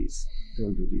 Don't do this.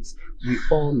 Don't do this. We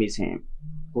all miss him.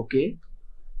 Okay?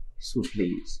 So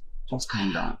please, just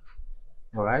calm down.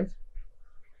 Alright?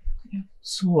 Yeah.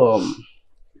 So,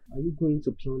 are you going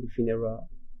to plan the funeral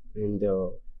and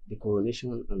the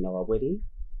coronation and our wedding?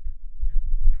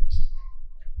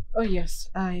 Oh yes,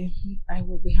 I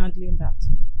will be handling that.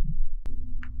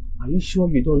 Are you sure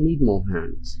you don't need more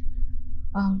hands?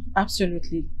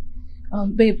 Absolutely.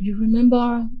 Babe, you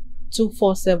remember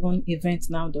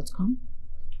 247eventnow.com?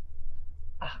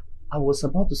 I was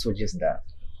about to suggest that.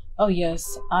 Oh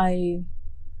yes, I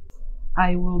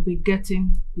will be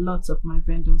getting lots of my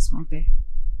vendors from there.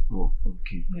 Oh,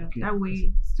 okay. Yeah, okay. that way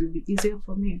it will be easier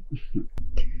for me.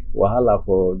 Wahala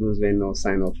for those vendors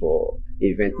sign up for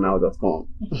eventnow.com.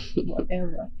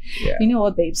 Whatever. Yeah. You know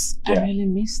what, babes? Yeah. I really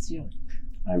missed you.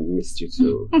 I missed you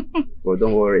too. But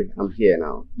don't worry, I'm here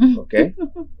now. Okay?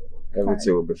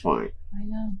 Everything will be fine. I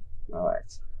know.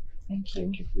 Alright. Thank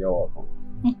you. You're welcome.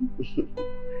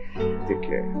 Take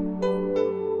care.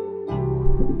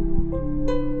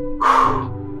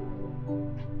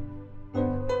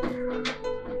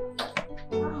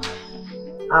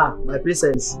 My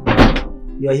princess.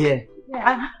 You're here.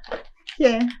 Yeah.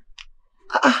 Here.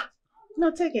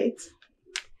 No, take it.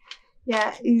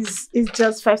 Yeah, it's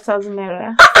just 5,000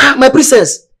 naira. My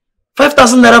princess.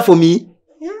 5,000 naira for me?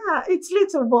 Yeah, it's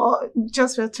little, but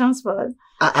just for transport.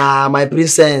 My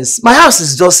princess. My house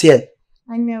is just here.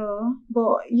 I know,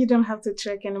 but you don't have to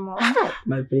trek anymore.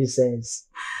 My princess.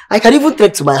 I can even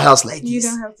trek to my house like You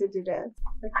this. don't have to do that.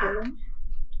 Okay.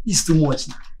 It's too much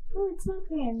now. Oh, it's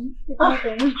nothing. It's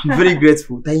nothing. I'm very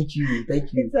grateful. Thank you.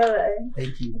 Thank you. It's alright.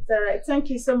 Thank you. It's alright. Thank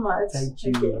you so much. Thank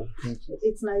you. Okay. Thank you.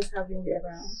 It's nice having you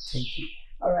around. Thank you.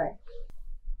 Alright.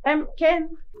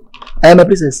 Ken, My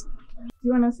princess. do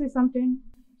you want to say something?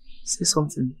 Say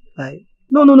something. Like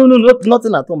no,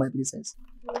 nothing at all, my princess.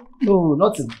 No,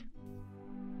 nothing.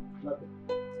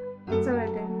 It's alright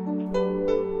then.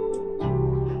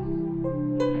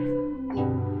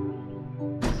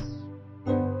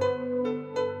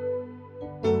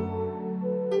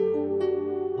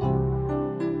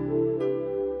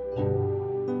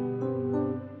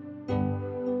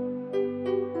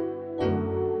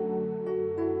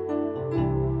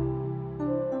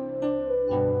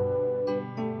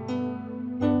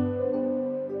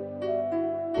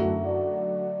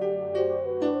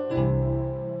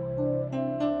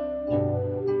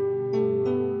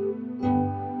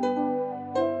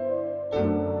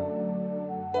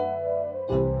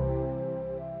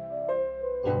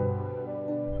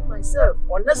 Myself,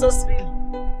 unnecessarily.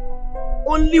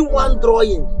 Only one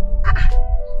drawing.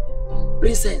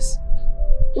 Princess.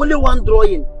 Only one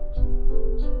drawing.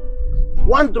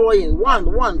 One drawing.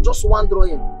 One. Just one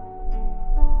drawing.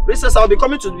 Princess, I'll be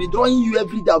coming to be drawing you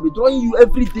every day. I'll be drawing you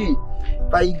every day.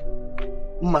 By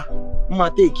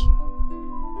Mama, take.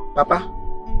 Papa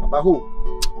who?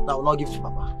 I will not give to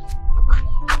Papa.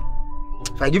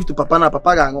 If I give to Papa now,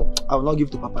 I will not give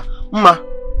to Papa. Mama,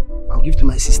 I'll give to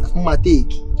my sister. Mama,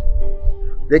 take.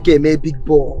 Reke me big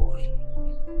boy.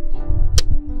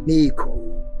 Nico.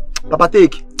 Papa,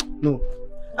 take. No.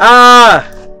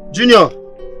 Junior.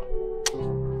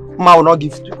 Mama will not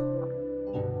give to.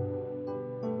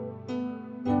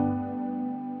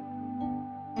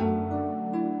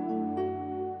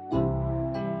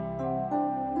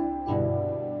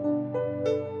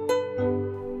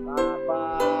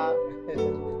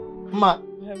 Ma,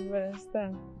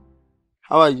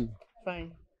 how are you?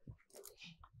 Fine.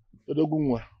 How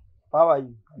How are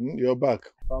you? You're back.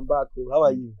 I'm back. How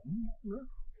are you?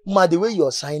 Ma, the way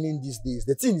you're shining these days,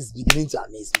 the thing is beginning to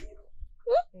amaze me.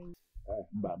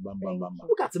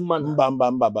 Look at him, man.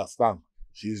 Stand.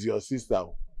 She's your sister.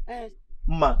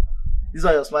 Ma, this is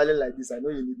why you're smiling like this. I know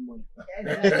you need money.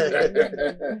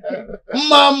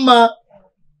 Mama!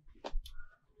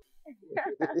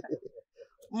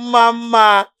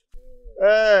 Mama!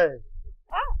 Hey!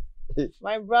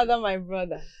 My brother. Ma,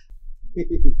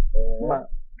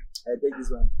 I take this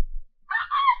one.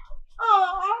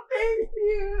 Oh, thank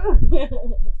you.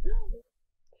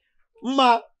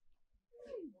 Ma!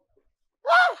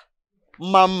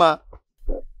 Mama!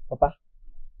 Papa?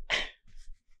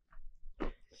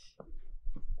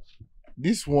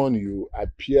 This one, you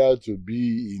appear to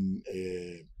be in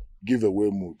a giveaway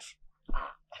mood.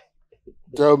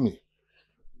 Tell me.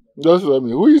 Just tell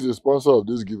me, who is the sponsor of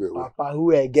this giveaway? Papa,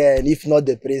 who again, if not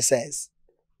the princess?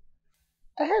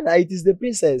 I heard that it is the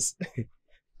princess.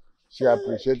 She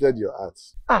appreciated your art.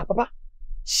 Papa,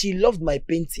 she loved my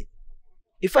painting.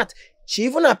 In fact, she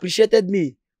even appreciated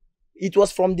me. It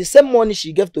was from the same money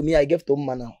she gave to me, I gave to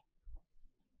Mama now.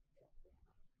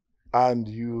 And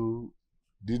you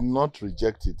did not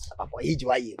reject it? Papa,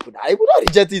 I would not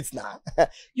reject it now.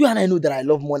 You and I know that I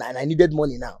love money and I needed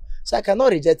money now. So I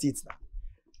cannot reject it now.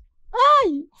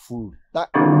 Aye. Fool.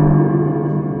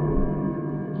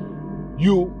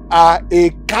 You are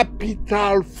a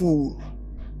capital fool.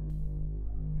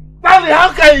 Tell me,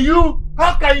 how can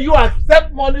you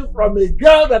accept money from a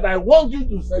girl that I want you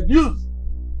to seduce?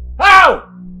 How?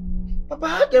 Papa,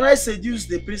 how can I seduce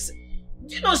the princess?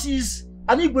 Do you know she's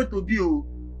an Igwe to be?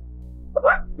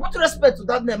 Papa, put respect to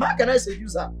that name. How can I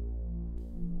seduce her?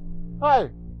 Hi.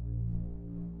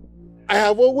 I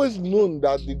have always known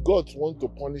that the gods want to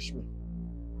punish me.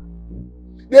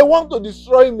 They want to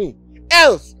destroy me.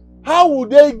 Else, how would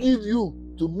they give you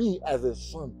to me as a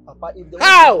son? Papa, if they want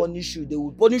to punish you, they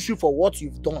will punish you for what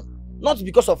you've done. Not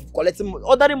because of collecting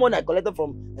ordinary money I collected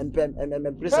from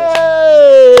princess.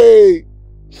 Hey!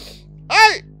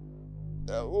 Hey!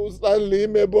 Stanley,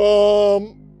 me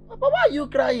bomb. Papa, why are you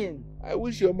crying? I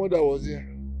wish your mother was here.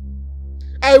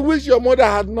 I wish your mother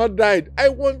had not died.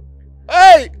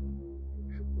 Hey!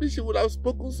 She would have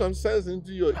spoken some sense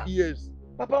into your ears.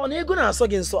 Papa, when you gonna so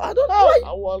again, so I don't know.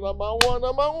 I wanna.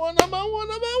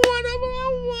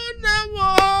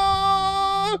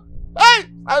 Hey!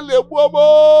 Ale bobo!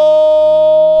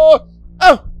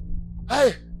 Oh!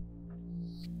 Hey!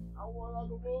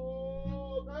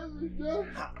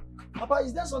 Papa,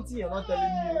 is there something you're not telling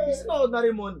me? It's not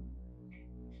ordinary money.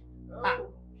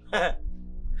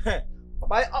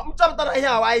 Papa, I'm talking here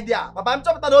our idea. Papa, I'm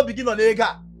talking about begin on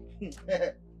Ega.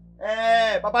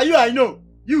 Papa, I know.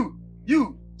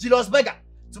 You, jealous beggar.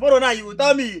 Tomorrow night you will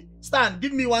tell me, Stan,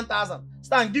 give me 1,000.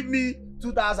 Stan, give me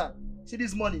 2,000. See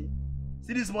this money.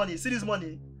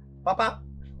 Papa,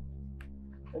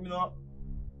 let me know.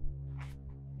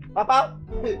 Papa,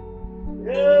 hey.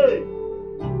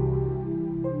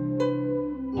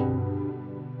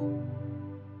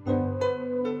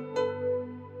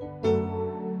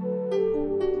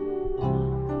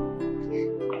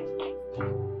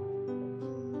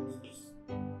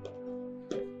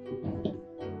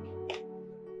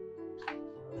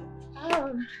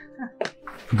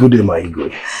 Good day, my ego.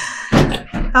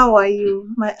 How are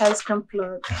you, my ice cream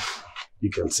plug? You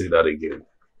can say that again.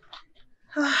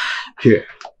 Here.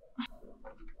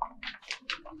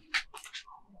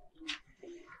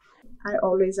 I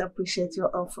always appreciate your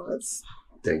efforts.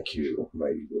 Thank you, my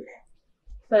ego.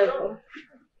 But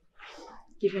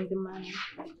give him the money.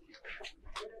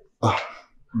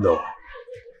 No.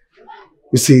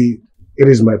 You see, it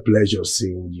is my pleasure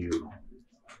seeing you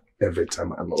every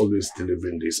time. I'm always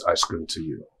delivering this ice cream to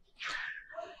you.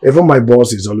 Even my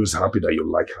boss is always happy that you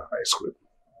like her ice cream.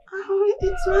 Oh,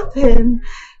 it's nothing.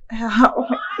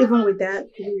 Even with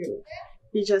that, you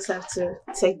just have to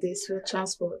take this for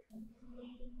transport.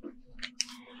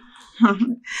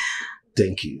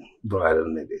 Thank you, but I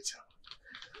don't need it.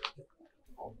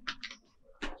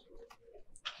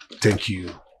 Thank you,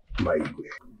 my ego.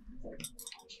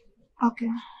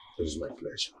 Okay. It is my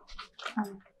pleasure.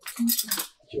 Thank you.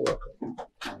 You're welcome.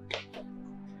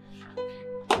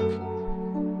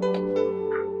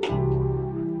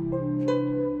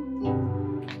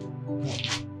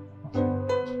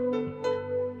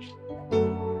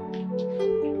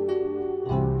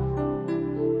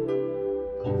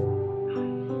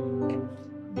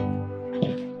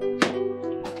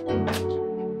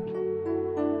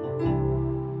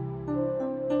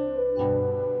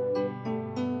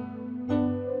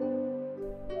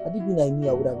 I knew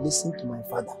I would have listened to my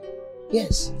father.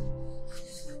 Yes.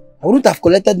 I wouldn't have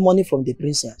collected money from the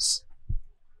princess.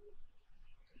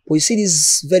 But you see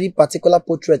this very particular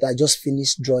portrait I just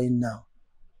finished drawing now.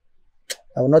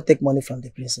 I will not take money from the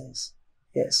princess.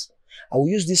 Yes. I will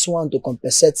use this one to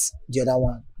compensate the other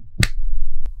one.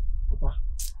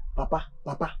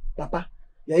 Papa.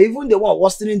 You're even the one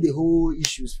worsening the whole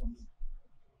issues for me.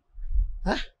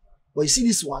 Huh? But you see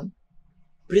this one?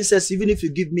 Princess, even if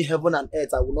you give me heaven and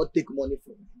earth, I will not take money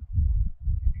from you.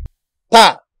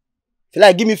 Pa! Feel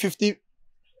like give me 50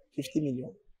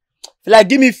 million. Feel like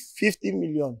give me 50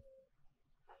 million.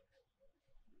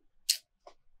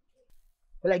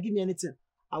 Feel like give me anything.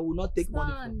 I will not take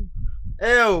money from you.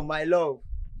 Oh, my love.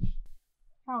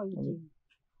 How are you doing?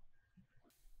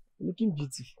 Looking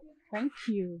beautiful. Thank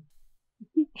you.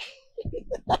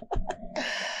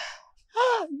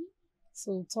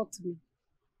 So talk to me.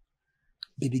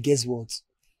 Baby, guess what?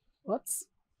 What?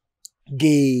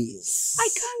 Guess. I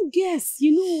can't guess.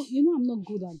 You know I'm not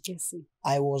good at guessing.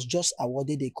 I was just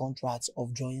awarded a contract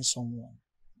of drawing someone.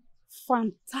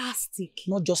 Fantastic.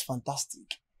 Not just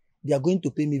fantastic. They are going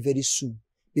to pay me very soon.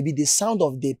 Baby, the sound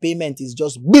of the payment is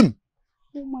just boom.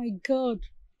 Oh my God.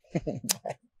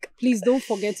 Please don't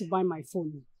forget to buy my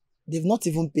phone. They've not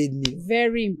even paid me.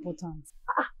 Very important.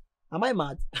 Am I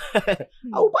mad? I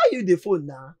will buy you the phone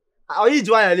now. I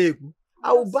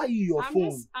will buy you your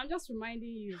phone. I'm just reminding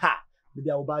you. Ha! Baby,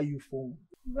 I will buy you phone.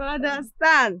 Brother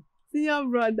Stan, senior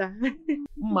brother. Name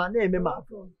my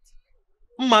void.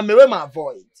 Where my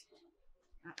void?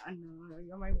 No,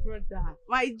 you're my brother.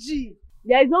 My G.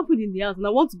 There is no food in the house and I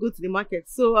want to go to the market.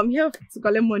 So I'm here to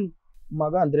collect money.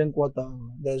 Go and drink water.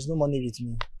 There's no money with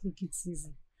me. Take it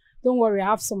easy. Don't worry, I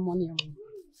have some money on me.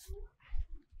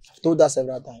 I've told that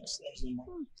several times. There's no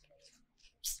money.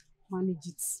 Manage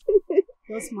it.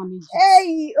 Just manage it.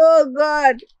 Hey, oh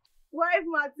God. Wife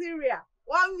material.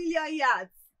 1 million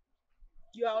yards.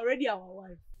 You are already our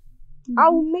wife. I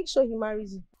will make sure he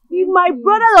marries you. If my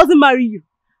brother doesn't marry you,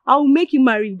 I will make him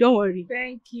marry you. Don't worry.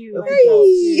 Thank you.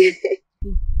 Hey.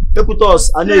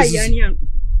 Ekutos, Ane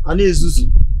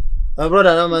Zuzu. My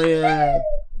brother,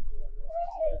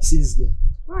 see this girl.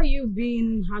 Why are you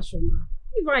being harsh on her?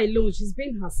 Leave her alone. She's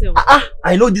being herself.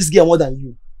 I know this girl more than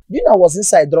you. You know I was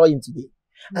inside drawing today.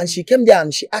 And she came there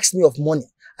and she asked me of money.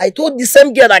 I told the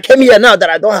same girl that came here now that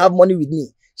I don't have money with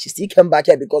me. She still came back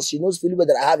here because she knows fully well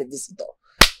that I have a visitor.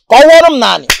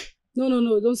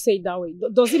 No, don't say it that way.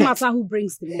 Does it matter who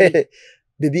brings the money?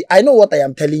 Baby, I know what I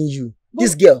am telling you. But,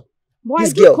 this girl. Why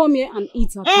do you come here and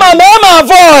eat her?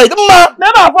 Avoid!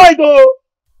 Oh!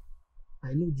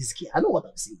 I know this girl. I know what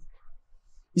I'm saying.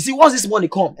 You see, once this money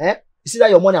come, you see that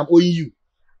your money I'm owing you.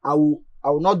 I will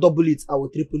not double it, I will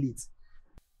triple it.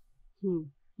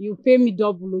 You pay me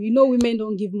double. You know women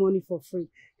don't give money for free.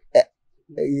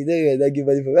 You know you don't give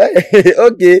money for free.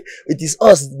 Okay, it is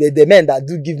us, the men that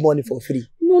do give money for free.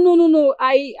 No.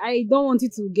 I don't want you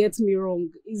to get me wrong.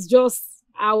 It's just,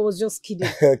 I was just kidding.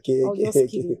 Okay.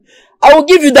 Kidding. I will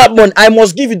give you that money. I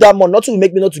must give you that money. Nothing will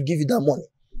make me not to give you that money.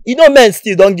 You know men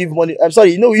still don't give money. I'm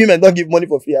sorry, you know women don't give money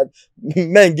for free. And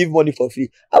men give money for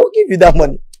free. I will give you that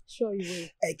money. Sure you will.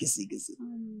 I can see.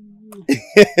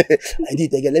 I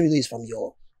did again. Let me know it's from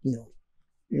your,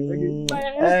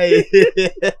 Hey.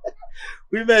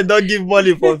 Women don't give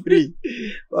money for free.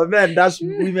 But men dash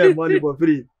women money for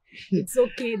free. It's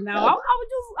okay now.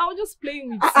 I was just playing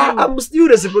with you. I'm still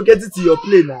reciprocating to your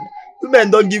play now. Women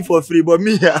don't give for free, but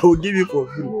me, I will give you for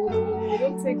free. No,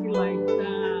 don't take it like that.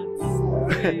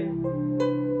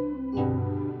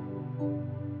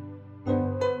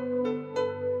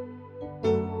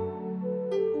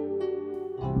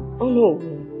 Oh no.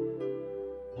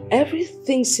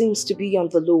 Everything seems to be on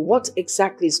the low. What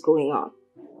exactly is going on?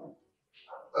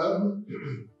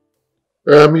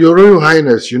 Your Royal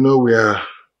Highness, you know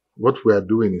what we are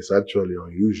doing is actually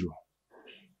unusual.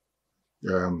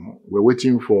 We're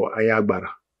waiting for Ayagbara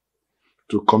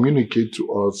to communicate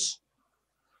to us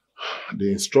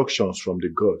the instructions from the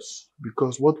gods,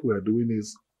 because what we are doing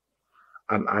is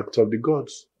an act of the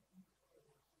gods.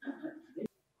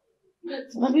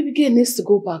 But my baby girl needs to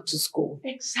go back to school.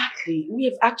 Exactly. We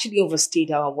have actually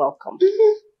overstayed our welcome.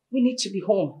 We need to be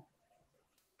home.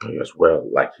 Yes, well,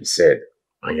 like he said,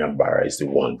 Ayambara is the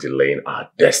one delaying our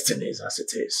destinies as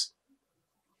it is.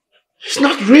 It's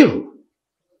not real.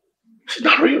 It's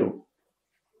not real.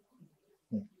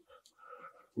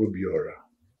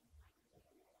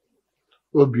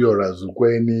 Obiora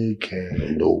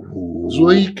Zukwenike. No.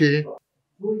 Zoike.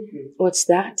 What's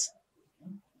that?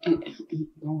 Don't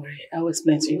worry, I'll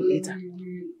explain to you later.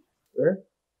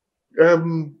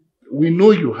 We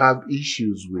know you have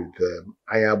issues with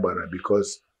Ayabara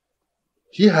because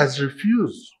he has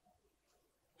refused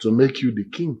to make you the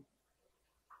king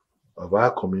of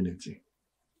our community.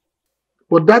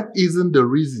 But that isn't the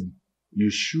reason you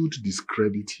should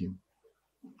discredit him.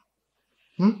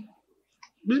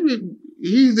 Maybe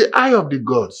he is the eye of the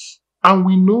gods, and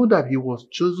we know that he was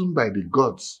chosen by the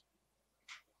gods.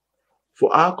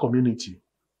 For our community,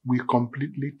 we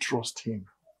completely trust him.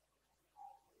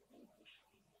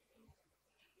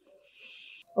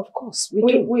 Of course,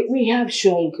 we have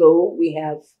Shongo, we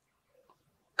have...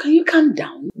 Can you calm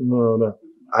down? No.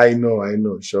 I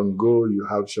know. Shango, you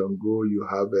have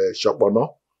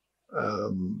Shopono.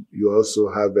 You also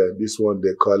have this one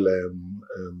they call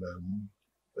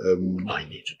I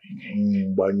need to be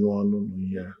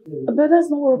yeah. But that's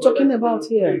not what we're talking about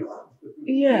here.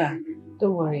 Yeah,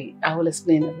 don't worry. I will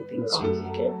explain everything to you,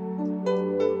 okay?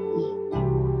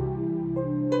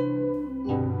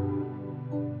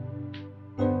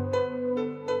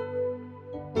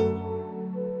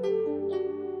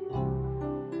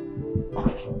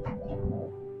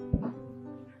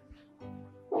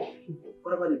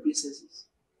 What about the princesses?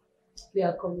 They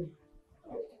are coming.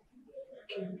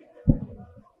 Okay.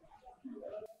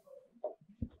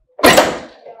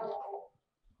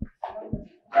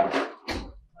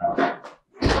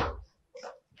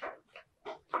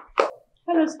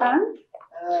 Hello, Stan.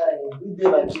 Hi, good day,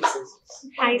 my princesses.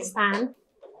 Hi, Stan.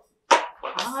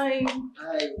 Hi.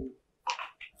 Hi.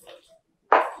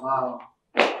 Wow.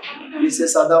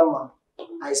 Princess Adama,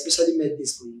 I especially made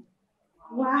this for you.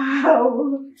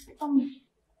 Wow.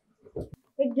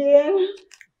 Again.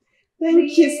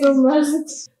 Thank you so much.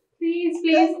 Please,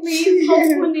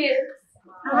 open it.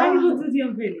 I will do the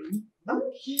unveiling.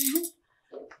 Okay.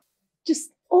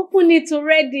 Just open it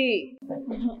already.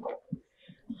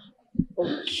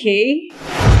 Okay.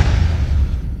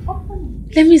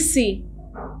 Let me see.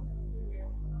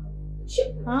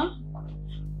 Huh?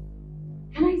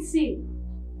 Can I see?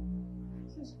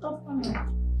 Just open it.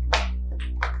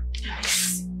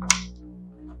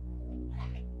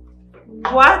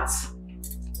 What?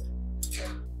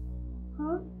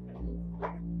 Huh?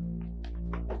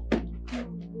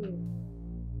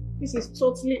 This is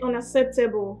totally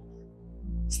unacceptable.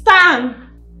 Stan!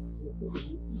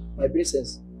 My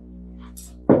princess.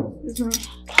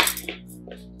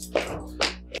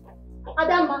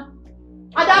 Adama!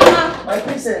 My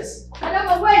princess.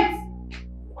 Adama, wait!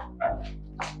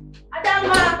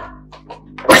 Adama!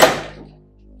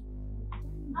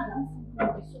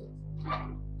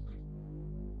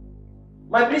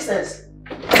 My princess.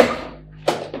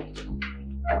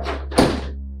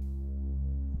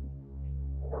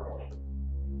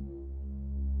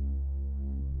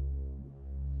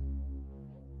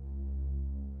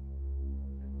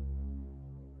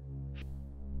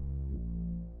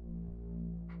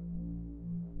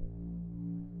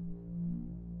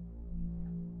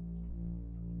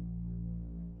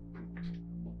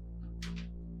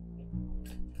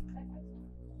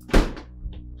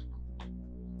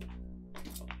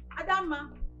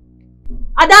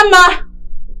 Adama!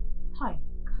 Hi.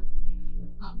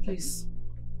 Oh, please,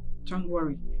 don't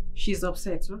worry. She's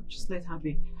upset. Well, just let her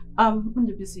be.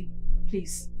 Ndubisi,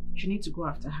 please, you need to go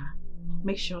after her.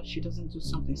 Make sure she doesn't do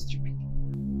something stupid.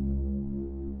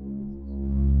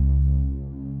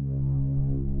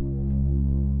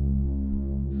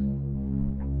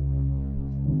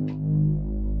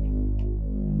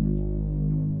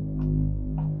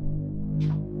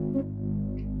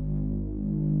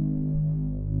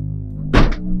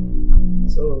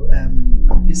 So,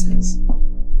 princess.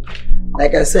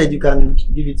 Like I said, you can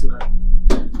give it to her.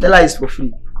 Tell her it's for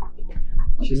free.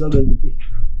 She's not going to pay.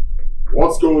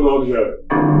 What's going on here?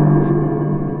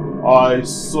 I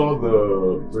saw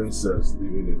the princess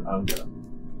living in anger.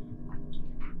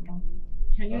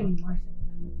 Can you imagine?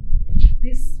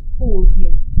 This fool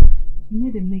here, he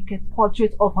made a naked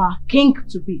portrait of our king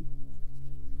to be.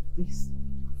 This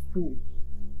fool.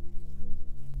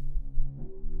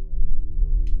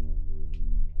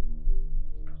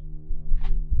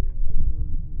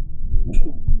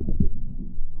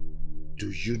 Do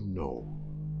you know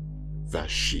that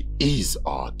she is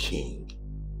our king,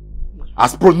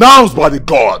 as pronounced by the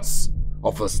gods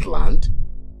of this land?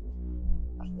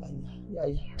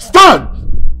 Stand!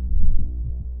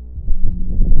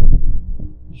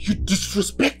 You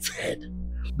disrespected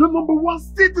the #1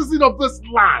 citizen of this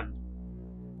land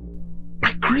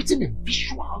by creating a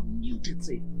visual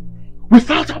nudity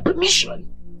without our permission.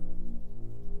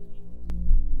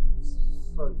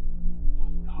 Sorry.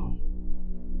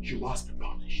 You must be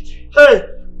punished. Hey!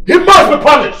 He must be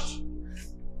punished!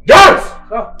 Yes!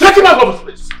 Take him out of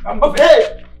this place!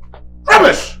 Hey!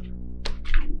 Rubbish!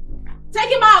 Take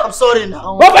him out! I'm sorry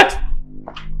now. Robert!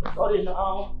 Sorry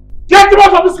now. Get him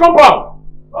out of this compound!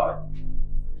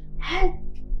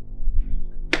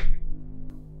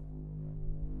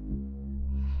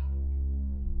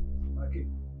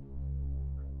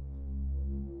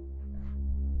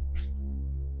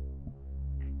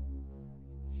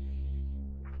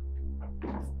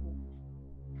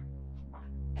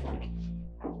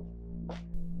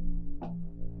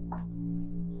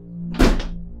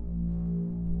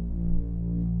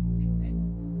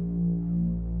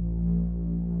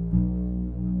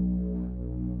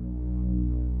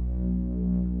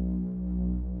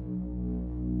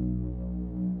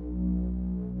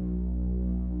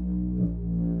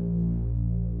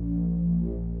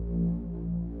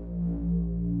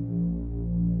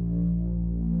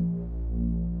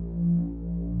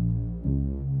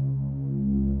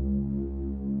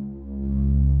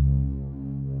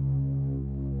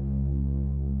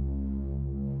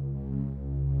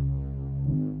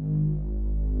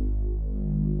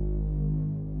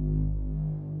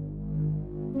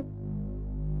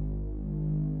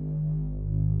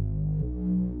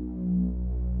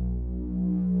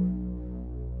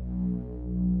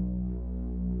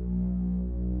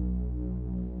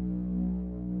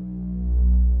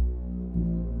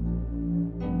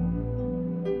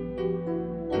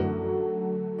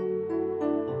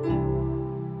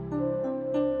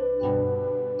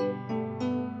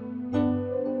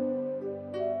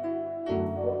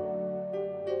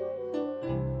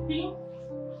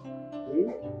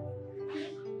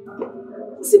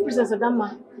 Princess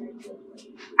Adama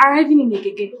arriving in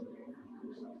Keke.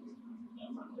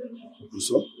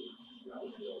 So?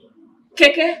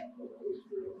 Keke?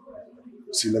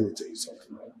 See, let me tell you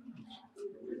something.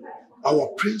 Our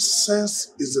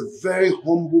princess is a very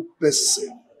humble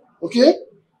person. Okay?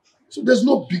 So there's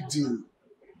no big deal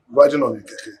riding on a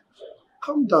keke.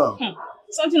 Calm down.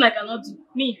 Something I cannot do.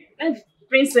 Me,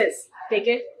 princess,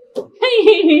 Keke. No,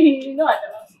 I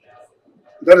cannot do that.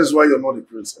 That is why you're not a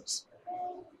princess.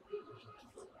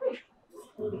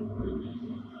 Good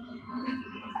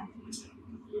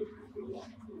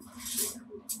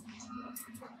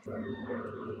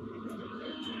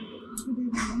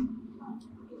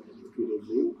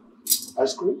evening.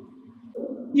 Ice cream?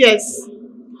 Yes.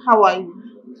 How are you?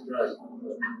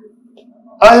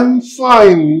 I'm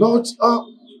fine, not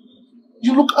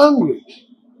you look angry.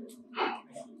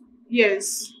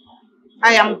 Yes.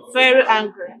 I am very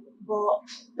angry, but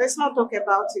let's not talk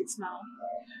about it now.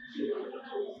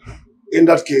 In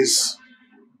that case,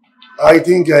 I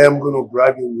think I am going to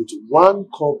bribe you with 1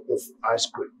 cup of ice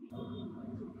cream.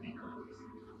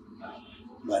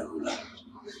 My ruler.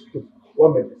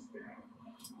 1 minute.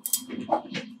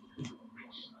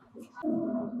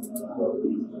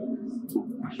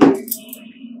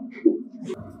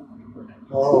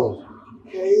 Oh,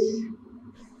 okay.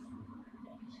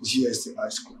 Here's the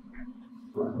ice cream.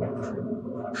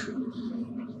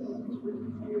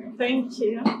 Thank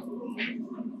you.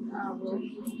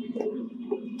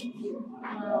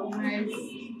 Oh, nice.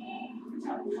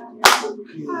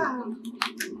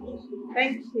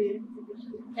 Thank you.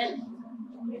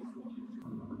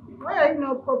 Why are you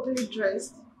not properly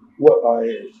dressed? Well,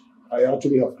 I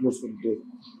actually have clothes for the day,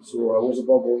 so I was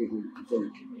about going home before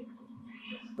you came.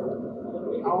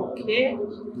 Okay.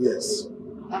 Yes.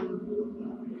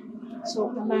 So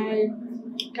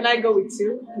can I go with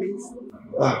you, please?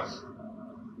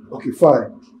 Okay,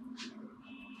 fine.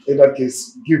 In that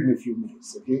case, give me a few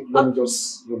minutes, okay? Let me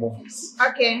just remove this.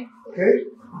 Okay. Okay?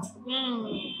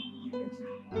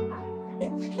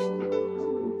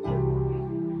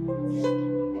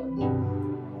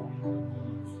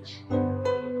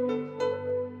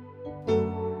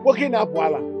 Walking up,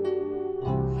 Wala.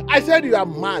 I said you are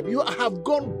mad. You have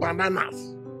gone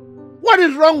bananas. What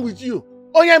is wrong with you?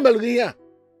 Oya Melgia.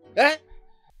 Eh?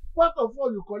 First of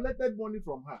all, you collected money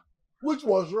from her, which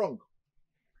was wrong.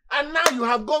 And now you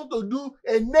have gone to do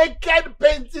a naked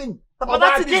painting. Papa,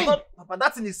 that thing is not. Papa,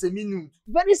 that thing is semi-nude.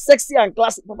 Very sexy and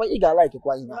classic. Papa, you got like it.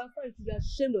 You should be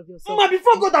ashamed of yourself. Ma,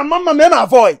 before God and Mama, men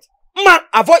avoid. Ma,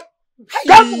 avoid.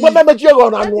 Come, when I you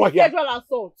on and That is sexual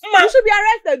assault. You should be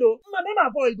arrested, though. Ma, men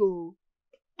avoid, though.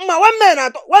 Ma, one man,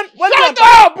 shut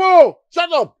up, oh!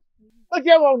 Shut up. What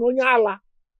you on Onyala?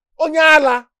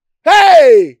 Onyala.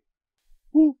 Hey!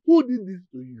 Who did this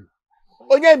to you?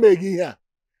 Onye Megia.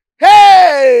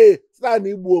 Hey!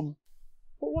 Stanley Boom.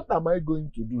 What am I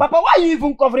going to do? Papa, why are you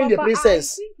even covering the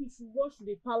princess? I think you should rush to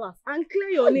the palace and clear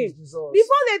your name. Jesus.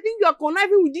 Before they think you are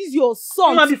conniving with this your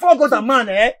son. Ma, before God and man,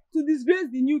 eh? To disgrace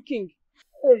the new king.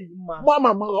 Hey, ma.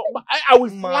 Mama, I will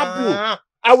slap you.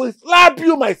 I will slap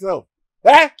you myself.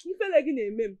 Eh?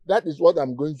 That is what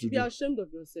I'm going to do. Be ashamed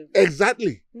of yourself.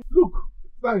 Exactly. Look,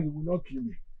 Stan, you will not kill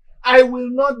me. I will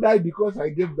not die because I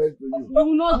gave birth to you. You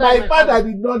will not die. My father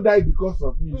did not die because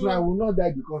of me, so I will not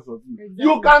die because of you. Exactly.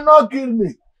 You cannot kill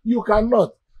me. You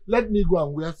cannot. Let me go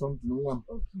and wear something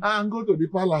and go to the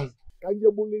palace. Can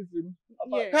you believe him?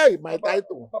 Yeah. Hey, my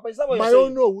title. Papa, is that what my you're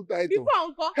own no title. Before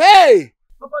uncle. Hey!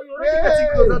 Papa, you're already getting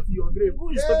closer to your grave. Who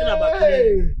is talking about killing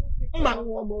you? Ma.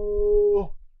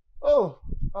 Oh,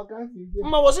 okay.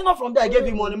 Ma, was it not from there I gave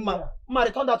you money, ma? Ma,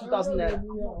 return that 2,000 naira.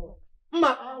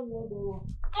 Ma.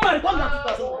 Ma, return that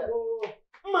 2,000 naira.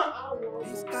 Ma.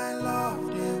 This kind of love,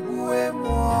 they bue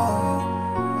more.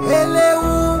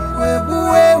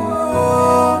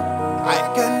 I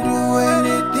can do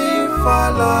anything for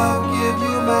love. Give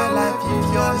you my life if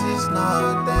yours is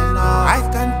not enough. I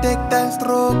can take 10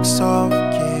 strokes of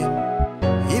cane.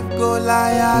 If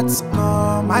Goliaths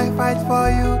come, I fight for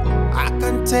you. I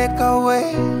can take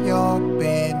away your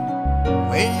pain.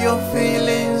 When you're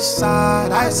feeling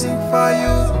sad, I sing for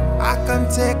you. I can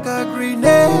take a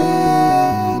grenade.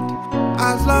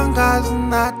 As long as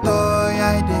not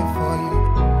I did for you.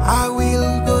 I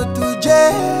will go to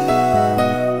jail.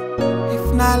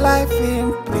 If not life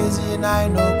in prison, I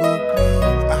no go clean.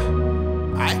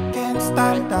 I can't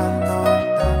stand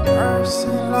another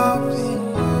person loving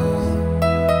you.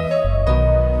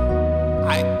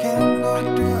 I can go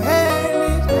to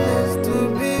any place to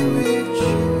be with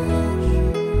you.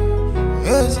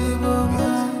 Yes,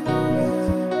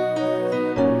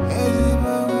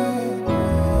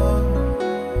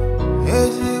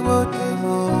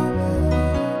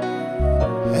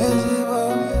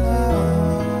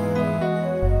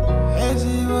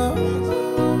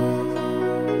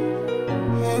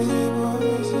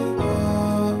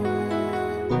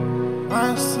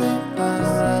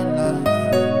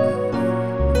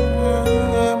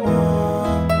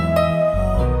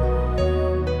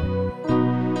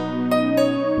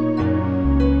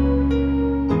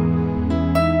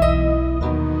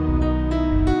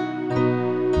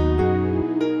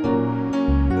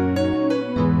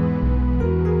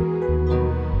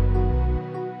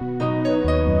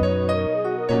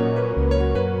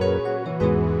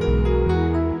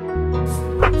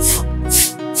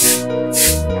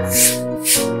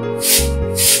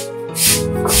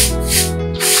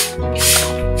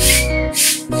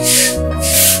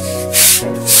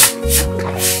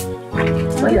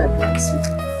 Are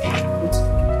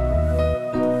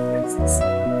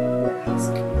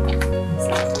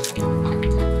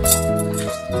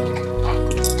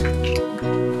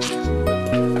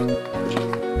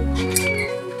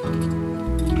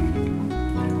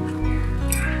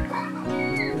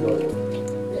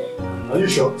you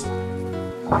shocked?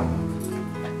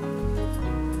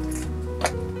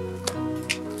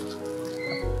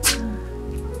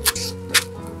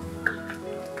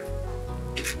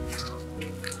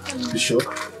 You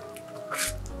shocked?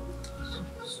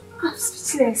 I'm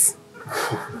speechless.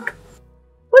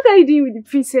 What are you doing with the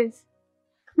princess?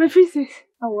 My princess.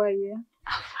 How are you?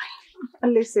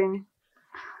 Listen,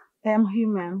 I am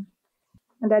human,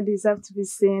 and I deserve to be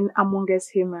seen among us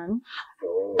human.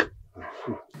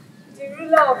 The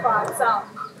ruler of our town,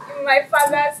 in my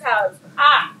father's house.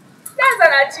 Ah, that's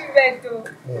an achievement too.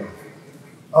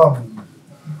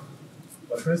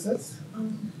 My princess?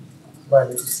 My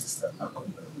little sister, Aku.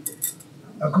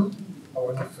 Aku, I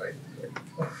want to fight.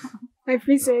 My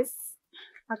princess.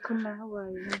 Akuna, how are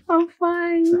you? I'm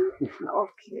fine.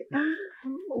 Okay.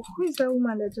 Who is that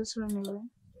woman that just ran away?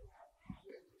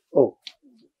 Oh,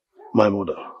 my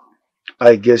mother.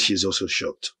 I guess she's also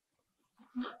shocked.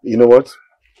 You know what?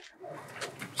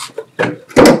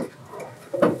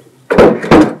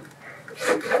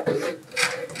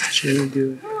 Shall we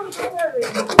do it?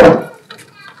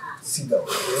 Sit down,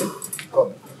 okay?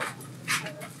 Come.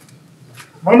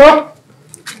 Mama!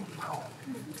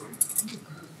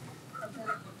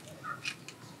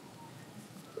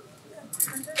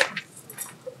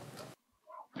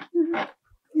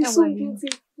 You're How so are you?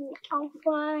 beautiful. I'm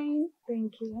fine.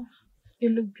 Thank you. You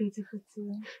look beautiful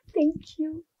too. Thank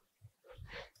you.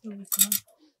 You're welcome.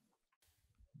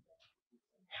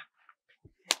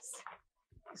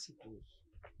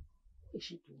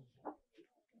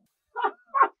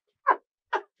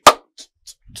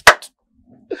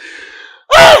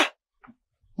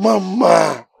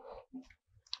 Mama!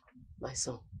 My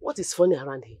son, what is funny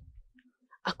around here?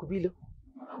 Akubilo,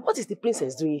 what is the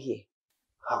princess doing here?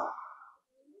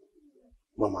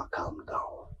 Mama, calm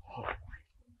down.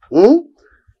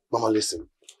 Mama, listen.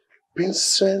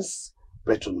 Princess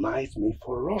patronized me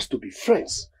for us to be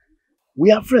friends.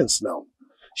 We are friends now.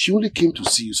 She only came to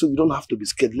see you, so you don't have to be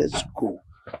scared. Let's go.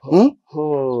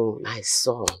 Oh, my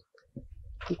son.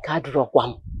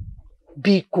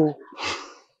 Biko.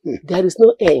 There is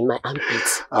no air in my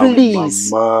armpit.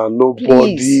 Please. Mama,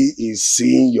 nobody is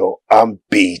seeing your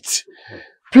armpit.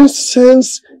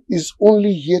 Princess is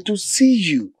only here to see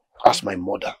you as my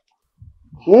mother.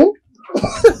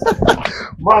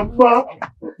 Mama,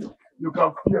 you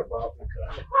can fear for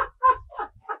Africa.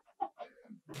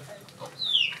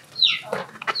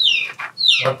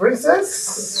 My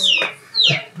princess,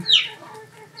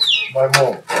 my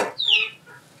mom.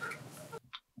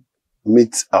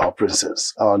 Meet our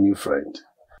princess, our new friend.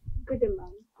 Good day,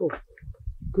 ma'am. Oh,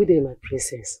 good day, my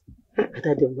princess.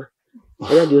 Adadema.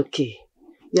 Are you okay?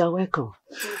 You are welcome.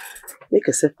 Make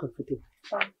yourself comfortable.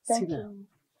 Thank Sit you. down.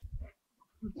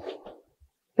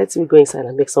 Let me go inside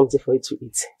and make something for you to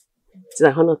eat. It's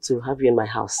an honor to have you in my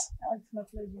house. It's my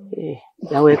pleasure. Yeah,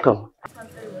 you are welcome. I can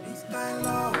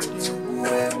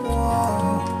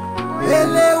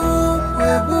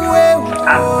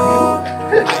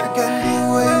do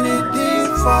anything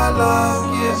for love.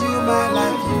 Give you my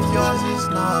life if yours is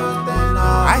not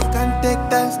enough. I can take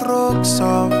 10 strokes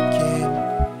of cane.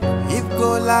 If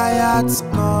Goliaths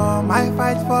come, I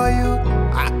fight for you.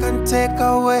 I can take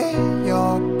away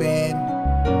your pain.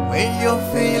 When you're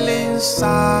feeling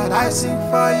sad, I sing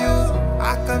for you.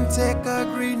 I can take a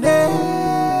grenade.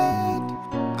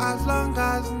 As long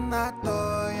as not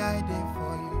I did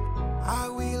for you, I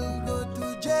will go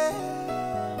to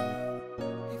jail.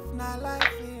 If not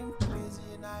life in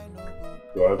prison, I know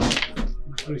go.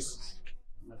 Please.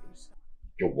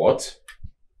 Your what?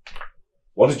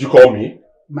 What did you call me?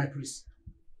 My priest.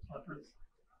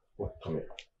 What? Come here.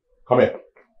 Come here.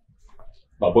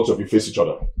 Now both of you face each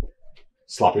other.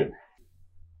 Slap him.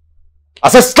 I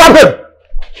said slap him!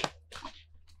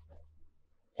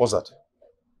 What's that?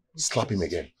 Slap him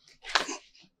again.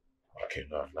 Okay,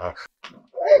 now.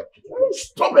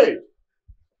 Stop it!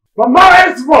 From now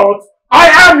henceforth, I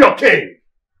am your king!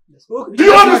 Okay. Do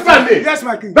you understand me? Yes,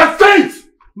 my king. That's it!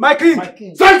 My king!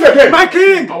 Say it again! My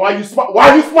king! Why are you smiling? Why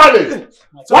are you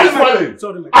smiling?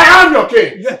 Sorry, I am your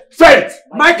king! Yeah. Say it!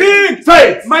 My king!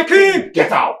 Say it! My king!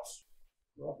 Get out!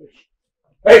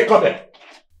 Hey, come here!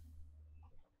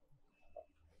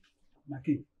 My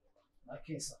king. My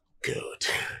king, sir. Good.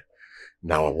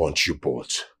 Now I want you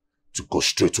both to go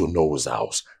straight to Noah's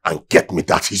house and get me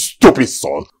that his stupid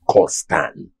son called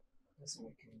Stan.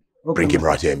 Bring him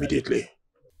right here immediately.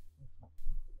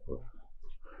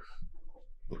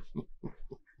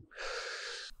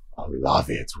 I love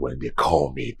it when they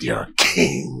call me their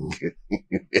king.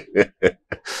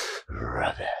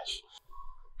 Rubbish.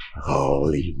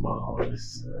 Holy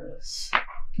Moses.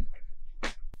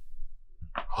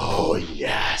 Oh,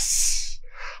 yes.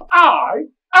 I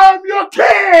am your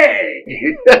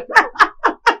king.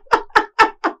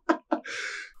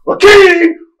 A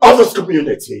king of this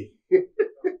community.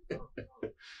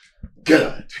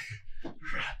 Good.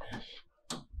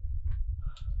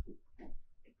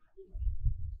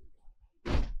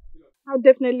 I'll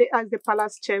definitely ask the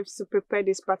palace chefs to prepare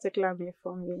this particular meal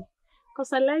for me.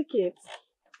 Because I like it.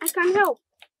 I can help.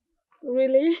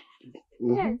 Really?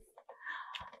 Yes.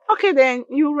 Okay then,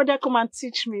 you rather come and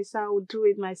teach me so I will do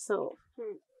it myself.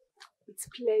 It's a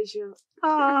pleasure.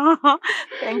 Oh,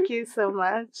 thank you so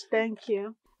much. Thank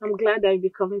you. I'm glad that you'll be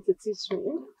coming to teach me.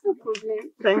 No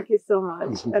problem. Thank you so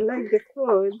much. I like the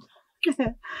food.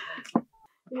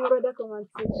 You rather come and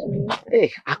teach me.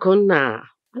 Hey, Akonna,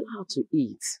 I know how to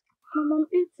eat. Mom, I'm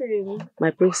eating.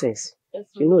 My princess, Yes,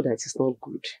 you know that it's not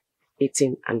good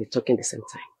eating and be talking the same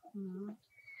time.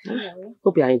 Yeah.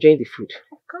 Hope you are enjoying the food.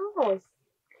 Of course.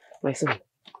 My son,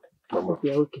 hope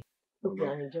you are okay. Hope you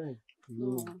are enjoying.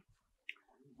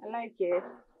 I like it.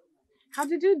 How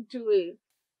did you do it?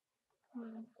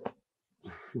 Thank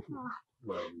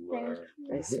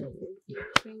you.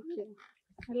 Thank you.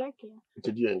 I like it.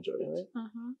 Did you enjoy it?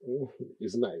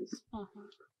 It's nice.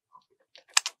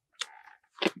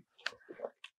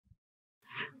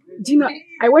 Gina,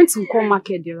 I went to Nkwo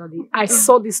Market the other day. I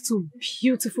saw these two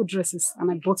beautiful dresses and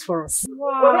I bought for us.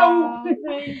 Wow.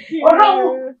 Thank you.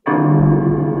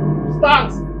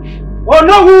 Start! Oh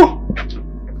no!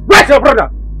 Where's your brother?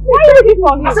 Why are you looking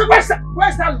for him? I said, where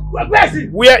is he?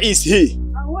 Where is he?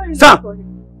 Where is Sam!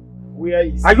 Where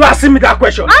is he? Are you asking me that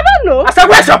question? I don't know. I said,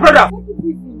 where's your brother?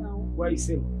 Where is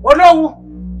he? Oh no!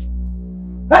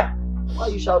 Hey! Why are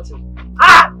you shouting?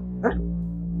 Ah!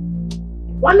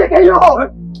 One leg you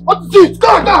up. What is it? Go!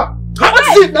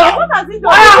 What is it now? What has he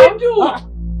done? What did you do?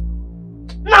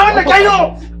 Now one leg you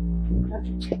up.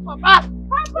 Papa!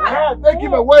 Take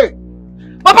him away.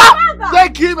 Papa!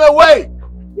 Take him away.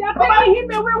 They are taking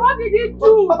him away. What did he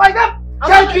do? Papa,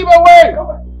 take him away.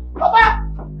 Papa!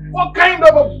 What kind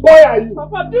of a boy are you?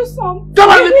 Papa, do something. Come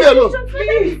on, leave me alone.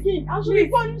 Please. I should be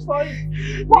punished for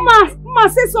it. Mama,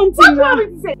 say something. What do you want me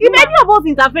to say? If any of us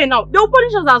interfere now, they will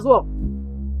punish us as well.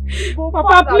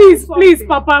 Papa, please,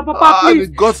 Papa, please.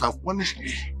 The gods have punished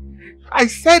me. I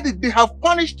said it, they have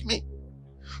punished me.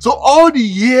 So all the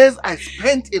years I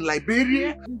spent in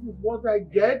Liberia, this is what I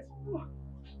get.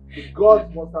 The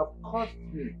gods must have cost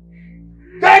me.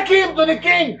 Take him to the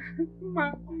king!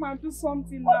 Mama, do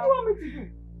something What now. do you want me to do?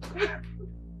 Do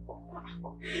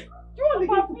you want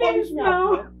Papa, to punish please me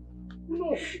now.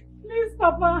 No. Please,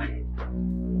 Papa.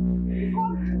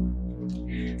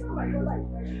 Oh my God,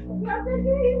 you are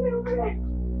taking him away.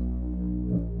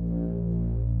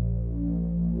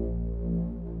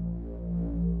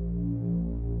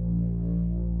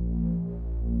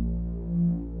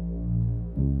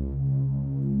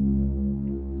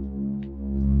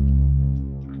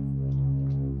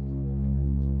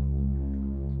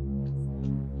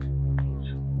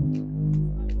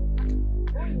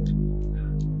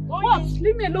 What?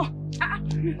 Leave me alone.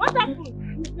 What happened?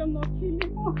 You cannot kill me.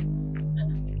 Oh.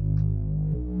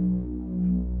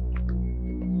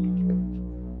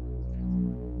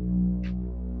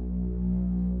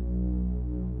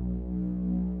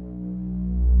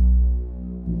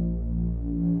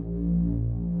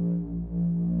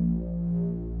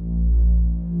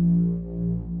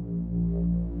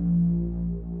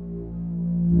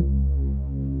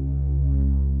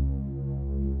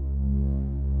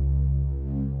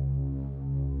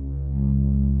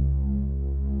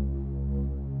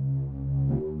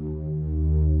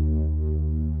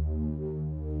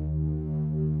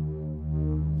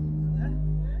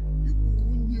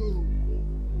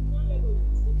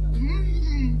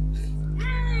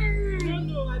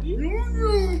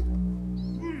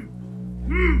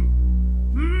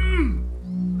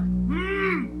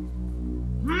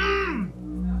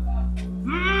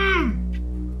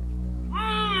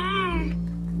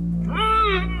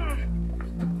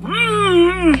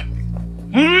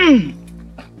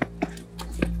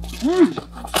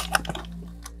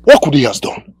 What could he have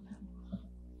done?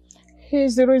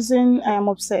 He's the reason I'm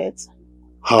upset.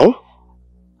 How?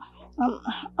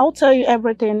 I'll tell you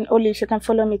everything only if you can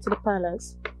follow me to the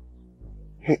palace.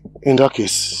 In that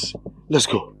case, let's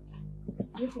go.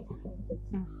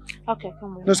 Okay,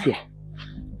 come on. Let's go.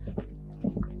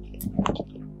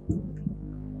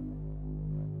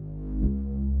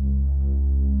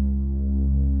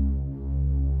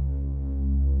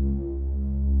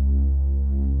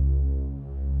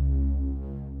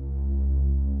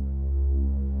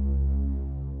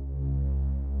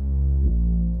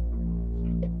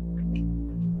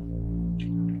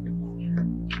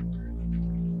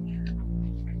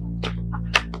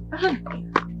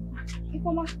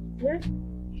 Mama, yes?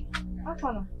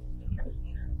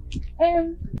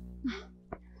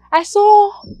 I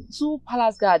saw 2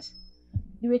 palace guards.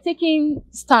 They were taking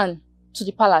stand to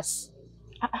the palace.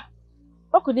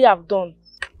 What could they have done?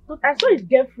 I saw his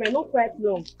girlfriend not quite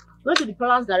long. Going to the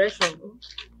palace direction.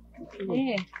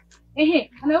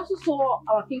 And I also saw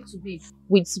our king to be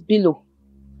with Bilo.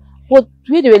 But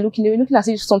the way they were looking as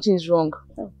if something is wrong.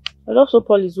 I love so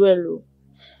Paul is well.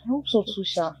 I hope so too,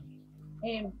 Sha.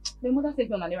 My mother said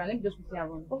me on an errand. Let me just quickly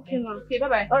run. Okay, ma'am. Okay,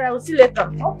 bye-bye. Alright, we'll see you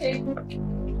later. Okay.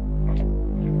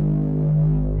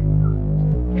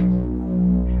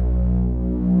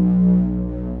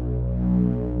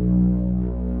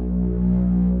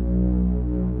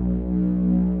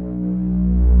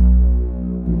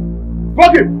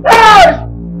 Fuck him! Hey!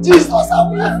 Jesus,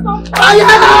 I'm left. I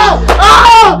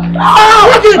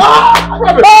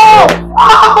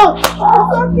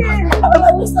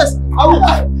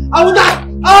will die.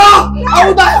 I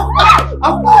will die.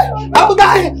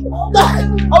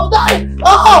 I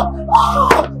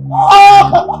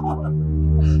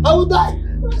will die.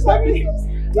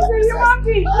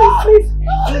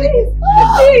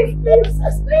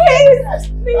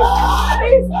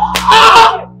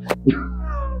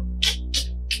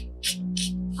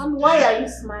 And why are you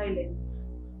smiling?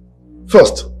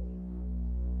 First,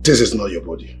 this is not your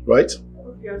body, right?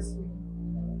 Obviously.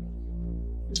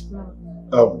 It's not.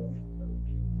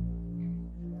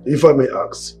 If I may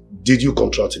ask, did you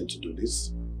contract him to do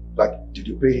this? Like, did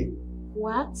you pay him?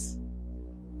 What?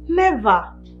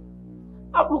 Never.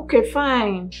 Okay,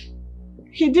 fine.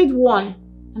 He did one,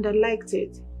 and I liked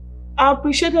it. I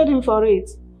appreciated him for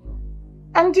it.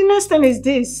 And the next thing is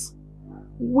this.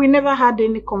 We never had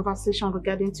any conversation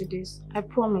regarding to this. I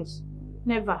promise.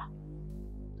 Never.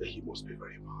 He must be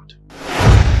very mad.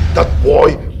 That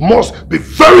boy must be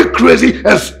very crazy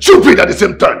and stupid at the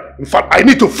same time. In fact, I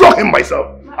need to flog him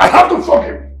myself. I have to flog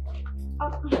him.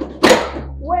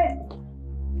 Wait.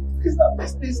 Please,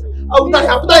 please. I will die.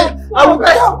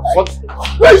 What?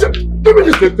 Where is it? Give me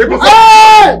this thing. Take us.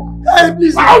 Hey,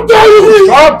 please. How dare you?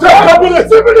 How dare you?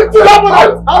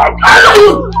 How dare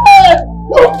you?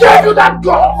 Who gave you that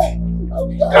gun?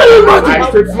 Can you imagine? I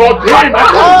said flog him.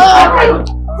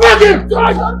 Flog him.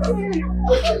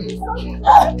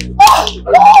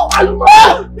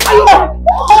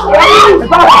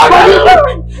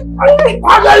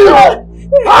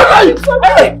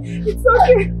 It's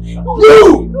okay. You!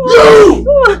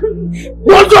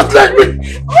 Won't just let me!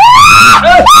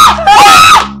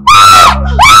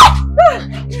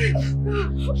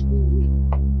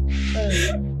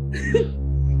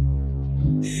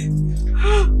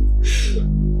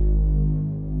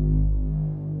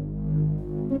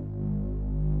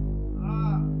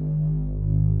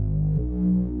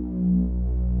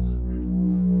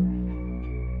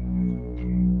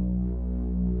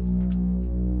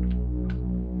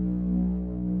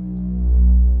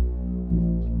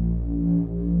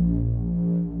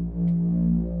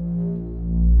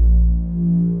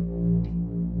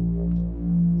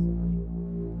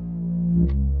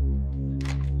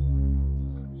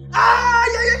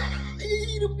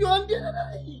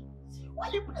 Why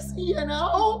are you pressing here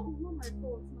now? It's not my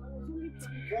fault.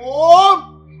 Oh!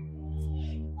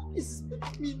 It's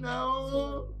me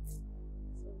now.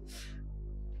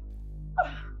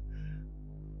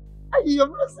 You're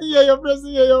pressing here. You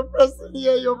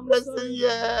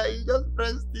just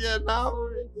pressed here now.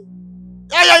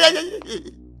 Yeah.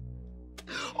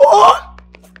 Oh!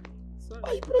 Why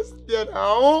are you pressing here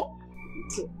now?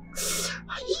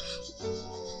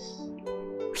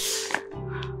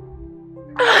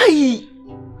 Ay!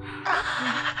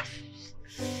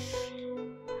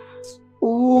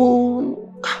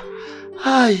 Oh!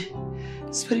 Ay!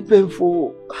 It's very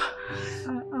painful.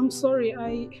 I'm sorry.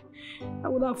 I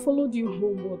would have followed you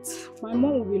home, but my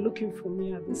mom will be looking for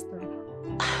me at this time.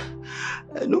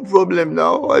 No problem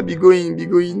now. I'll be going.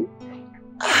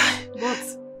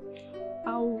 But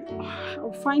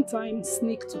I'll find time,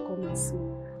 sneak to come and see.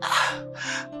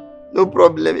 No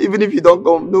problem. Even if you don't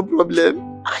come, no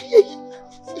problem.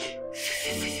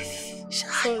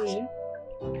 Sorry.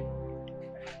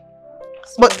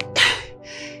 But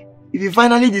if you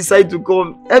finally decide to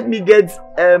come, help me get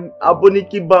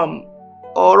Aboniki Bam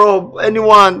or Rob,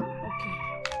 anyone.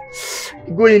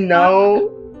 Okay. Go in now.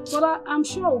 But I'm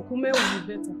sure Okume will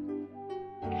be better.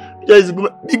 Just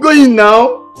be going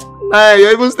now. Nah,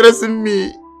 you're even stressing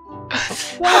me.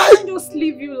 Well, I can't just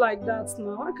leave you like that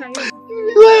now. How can you? Be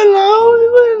now.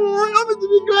 You want me to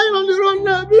be crying on the road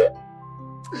now,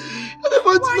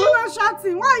 Why are you not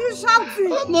shouting? Why are you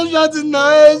shouting? I'm not shouting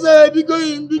now. Be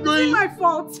going. It's my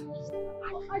fault.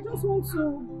 I just want to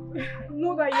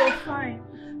Know that you're fine.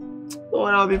 Don't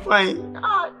worry, I'll be fine.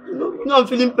 You know I'm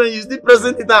feeling pain. You still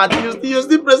pressing it hard. You're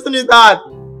still pressing it hard. I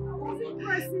wasn't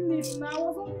pressing it now. I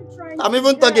was only trying I'm to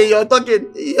even get. talking. You're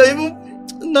talking. You're even...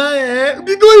 Nah,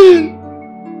 be going.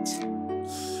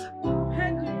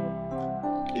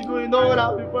 Be going. Don't worry,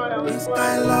 I'll be fine. I'll be fine.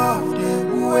 I love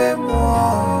them way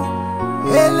more.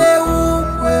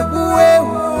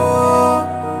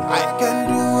 I can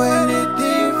do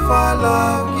anything for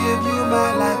love. Give you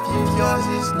my life if yours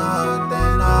is not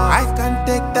enough. I can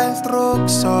take 10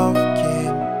 strokes of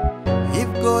cane. If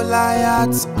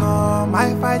Goliaths come,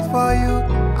 I fight for you.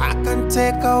 I can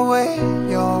take away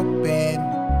your pain.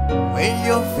 When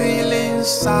you're feeling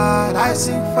sad, I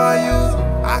sing for you.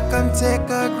 I can take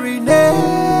a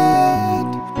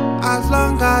grenade. As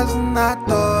long as not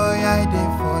I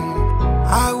did for you,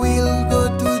 I will go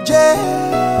to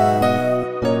jail.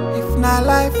 If not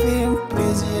life in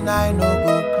prison, I no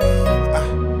go crazy.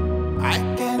 I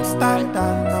can't stand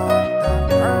another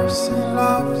person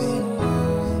loving you.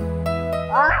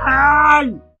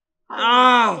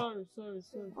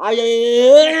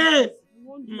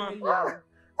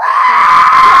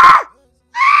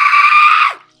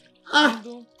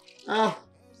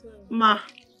 Ma.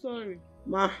 Sorry.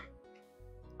 Ma. Sorry.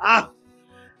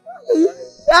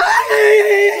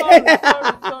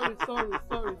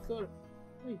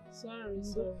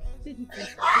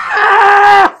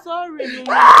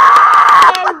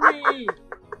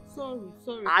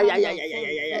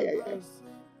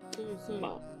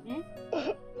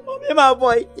 Mommy, my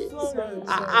boy. Sorry.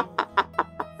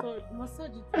 Massage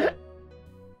it.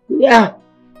 Yeah.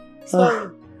 Sorry.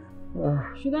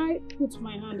 Should I put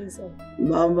my hand inside?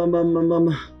 Mama.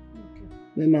 Okay.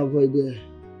 Let my boy there.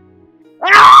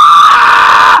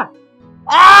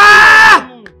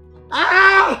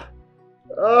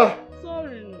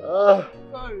 Sorry.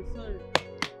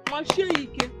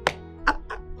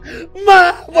 Ma,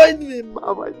 avoid me, ma,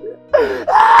 avoid me.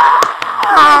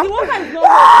 The water is not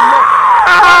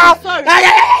hot. Sorry.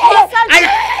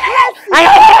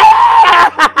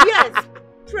 Yes.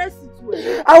 Press it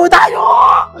well. I will die.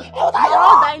 You're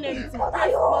not dying anything.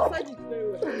 Massage it very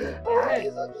well.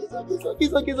 It's okay.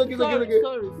 Sorry.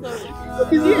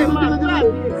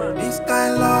 This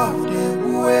kind love, they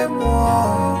way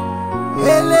more.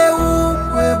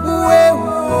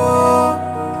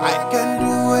 I can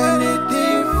do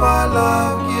anything for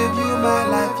love. Give you my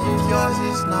life if yours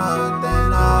is not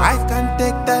enough. I can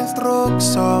take 10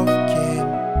 strokes of cane.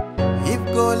 If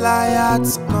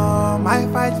Goliaths come, I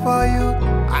fight for you.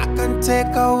 I can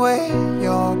take away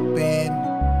your pain.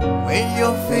 When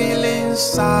you're feeling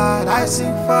sad, I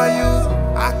sing for you.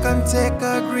 I can take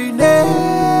a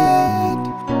grenade.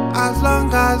 As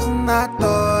long as not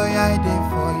I did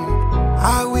for you,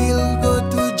 I will go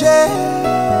to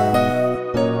jail.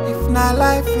 If not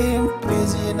life in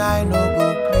prison, I no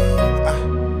go crazy.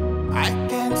 I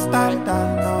can't stand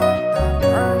another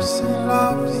person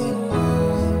loving you.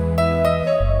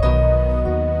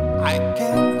 I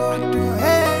can go to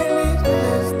any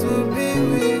place to be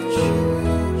with you.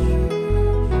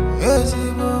 Yes,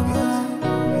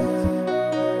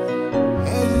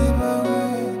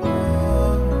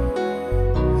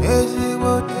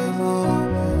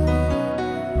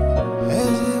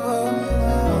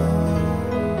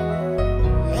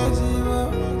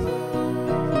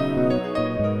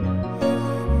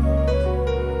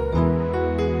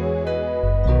 oh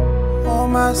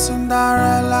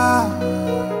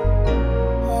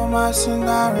my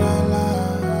Cinderella,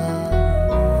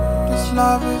 this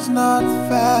love is not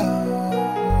fair.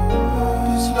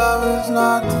 This love is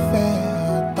not fair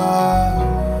at all.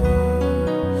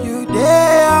 You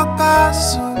dey your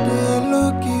castle, dey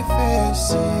looky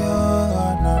face,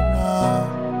 no.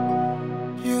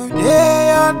 You dey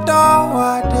your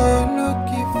door, dey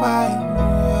looky fine,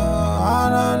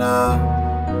 no.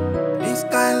 This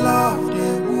kind love,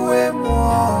 dey way more.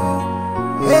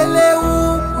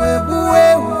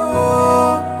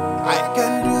 I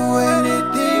can do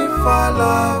anything for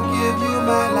love. Give you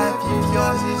my life if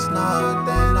yours is not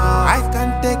enough. I can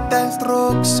take 10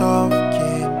 strokes of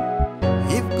cane.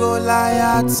 If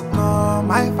Goliaths come,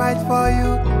 I fight for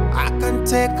you. I can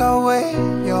take away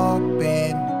your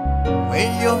pain. When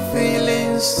you're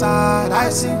feeling sad, I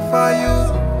sing for you.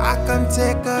 I can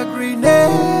take a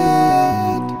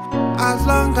grenade. As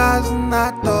long as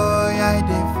not I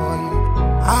did for you,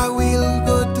 I will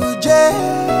go to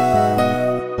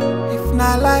jail. If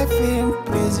not life in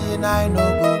prison, I no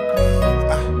go crazy.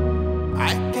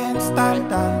 I can't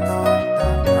stand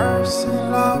another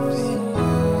person loving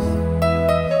you.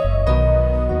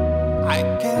 I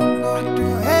can go to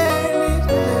any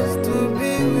place to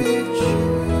be with you.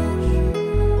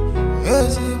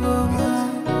 Yes,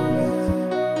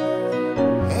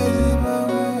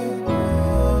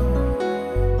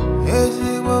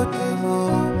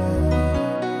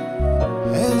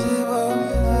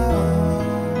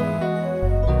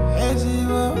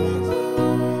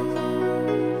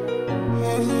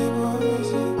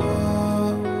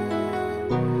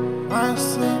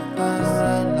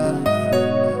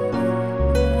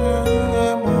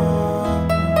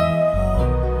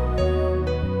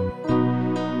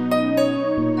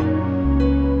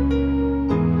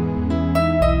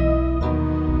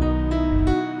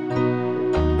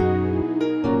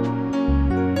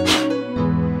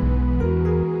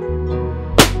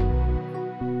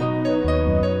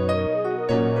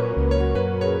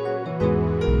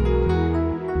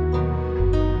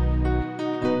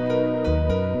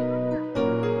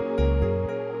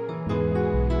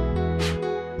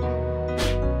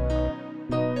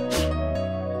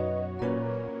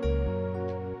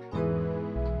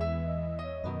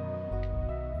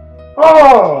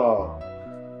 Oh,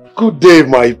 good day,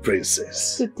 my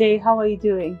princess. Good day. How are you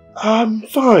doing? I'm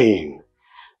fine.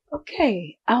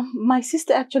 Okay. My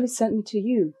sister actually sent me to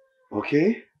you.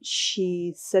 Okay.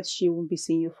 She said she won't be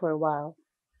seeing you for a while.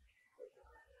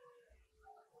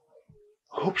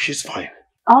 Hope she's fine.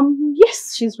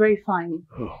 Yes, she's very fine.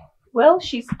 Oh. Well,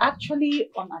 she's actually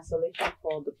on isolation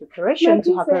for the preparation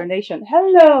to her coronation.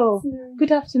 Hello.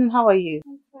 Good afternoon. How are you?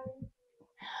 I'm fine.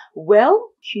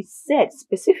 Well, she said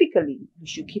specifically we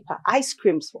should keep her ice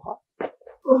creams for her.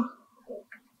 Oh.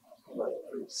 My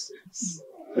princess.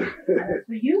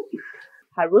 For you,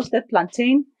 her roasted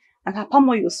plantain and her palm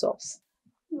oil sauce.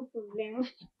 No problem.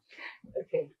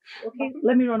 Okay. Okay,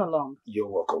 let me run along. You're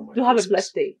welcome, my Do have princess. a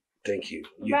blessed day. Thank you.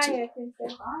 You Bye, too. my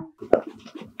princess.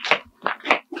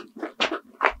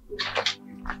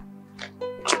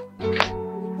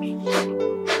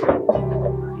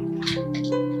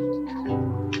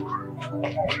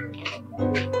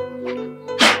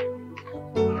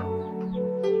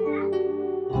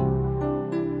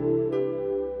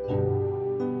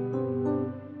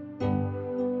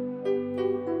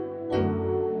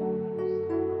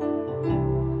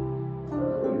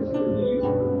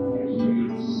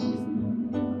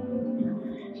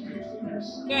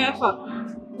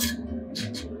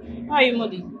 How are you,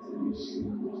 Modi?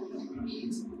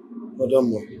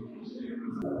 Madam,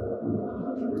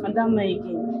 Madam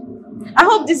again. I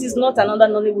hope this is not another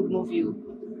Nollywood movie.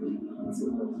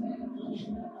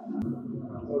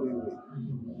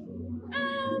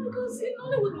 Because in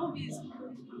Nollywood movies,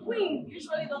 queen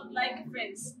usually don't like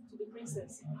friends to the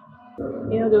princess.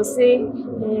 You know, they'll say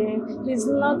he's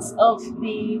not of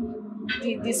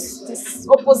this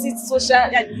opposite social.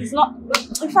 He's not.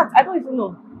 In fact, I don't even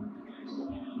know.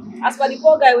 As for the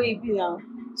poor guy where he be now,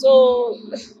 so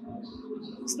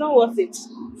it's not worth it.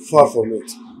 far from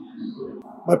it.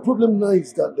 My problem now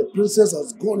is that the princess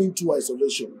has gone into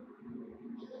isolation.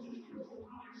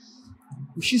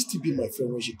 Will she still be my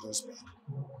friend when she comes back?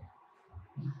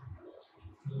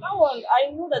 That one,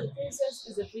 I know that the princess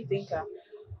is a free thinker.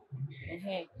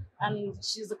 And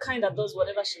she's the kind that does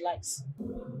whatever she likes.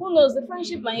 Who knows, the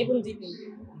friendship might even deepen.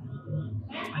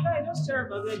 I just share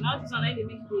about it. Now this one I make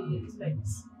it like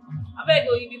this. I beg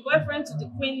you, be boyfriend to the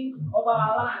queen of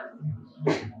our land.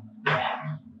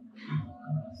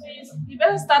 Please, you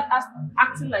better start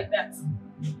acting like that.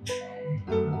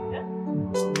 Yeah?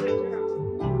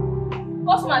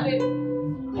 What's my baby?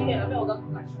 Yeah, I better go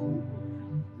catch.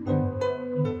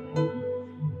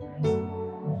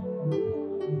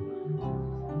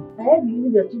 I heard the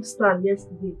reason they took stand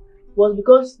yesterday was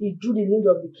because he drew the nude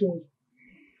of the king.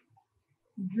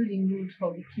 He drew the nude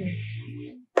of the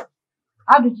king.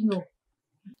 How did you know?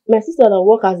 My sister that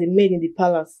works as a maid in the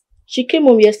palace. She came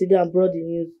home yesterday and brought the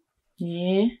news.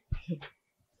 Yeah.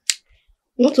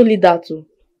 Not only that too.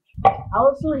 I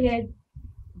also heard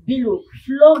Bilo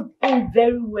flogged him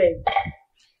very well.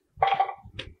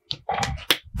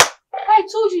 I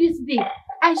told you yesterday,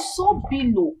 I saw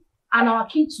Bilo and our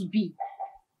king to be.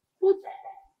 What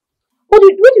were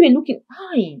you looking?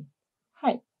 Hi.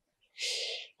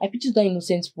 I pity that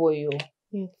innocent boy, yo.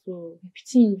 Me too. I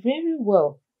pity him very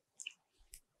well.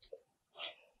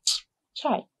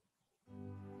 Try.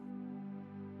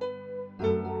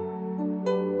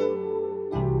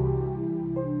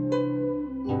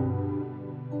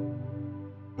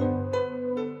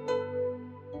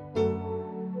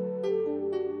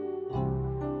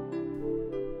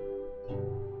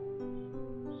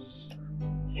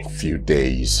 In a few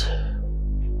days,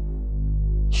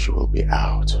 she will be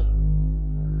out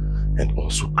and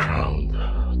also crowned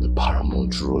the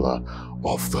paramount ruler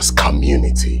of this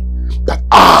community that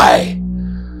I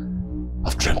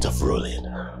have dreamt of ruling.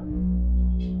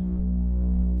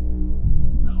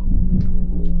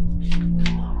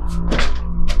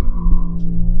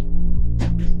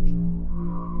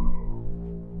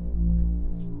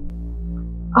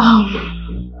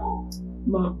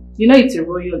 Mom, you know it's a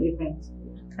royal event.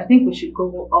 I think we should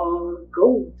go all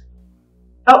gold.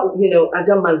 Oh, you know,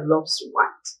 Adama loves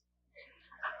white.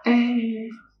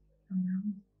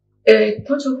 A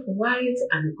touch of white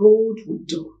and gold would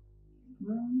do.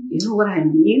 You know what I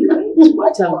mean?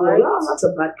 White and gold, not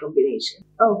a bad combination.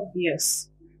 Oh, yes.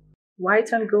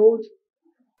 White and gold.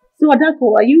 So,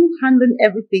 Adako, are you handling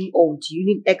everything or do you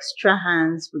need extra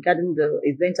hands regarding the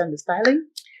event and the styling?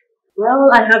 Well,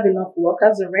 I have enough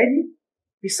workers already.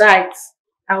 Besides,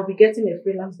 I'll be getting a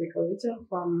freelance decorator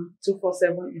from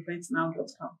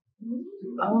 247eventsnow.com.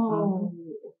 Oh,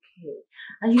 okay.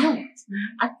 And you know what?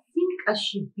 I think I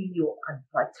should be your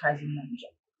advertising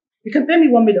manager. You can pay me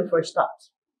 $1 million for a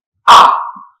start.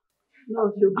 No,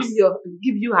 she'll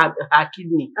give you her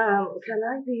kidney. Can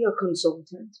I be your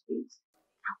consultant, please?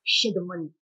 I'll share the money.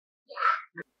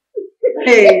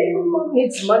 Hey, who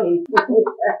needs money?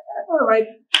 All right.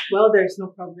 Well, there's no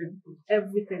problem.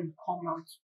 Everything will come out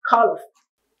colorful.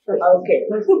 Okay.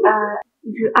 If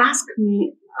you ask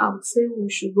me, I would say we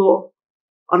should go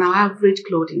on our average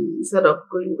clothing instead of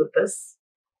going with this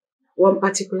one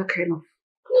particular kind of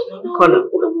color.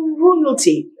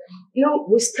 Royalty. You know,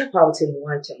 we step out in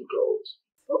white and gold.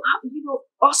 You know,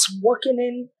 us walking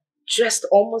in dressed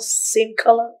almost same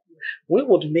color, we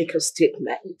would make a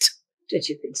statement. Don't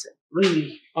you think so?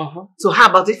 Really? So how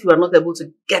about if you are not able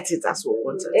to get it as we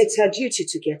wanted? It's our duty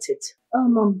to get it.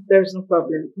 Mom, there's no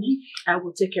problem. I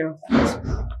will take care of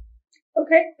that.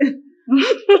 Okay.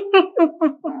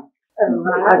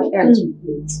 I can't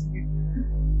wait.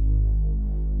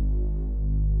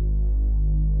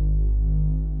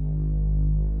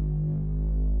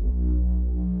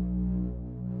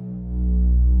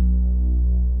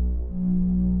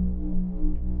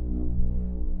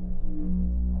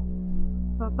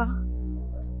 Papa,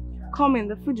 come in,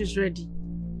 the food is ready.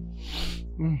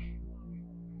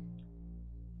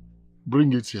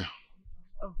 Bring it here.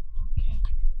 Oh, okay.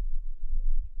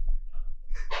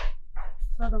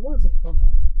 Father, what's the problem?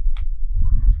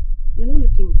 You're not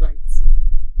looking bright.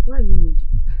 Why are you moody?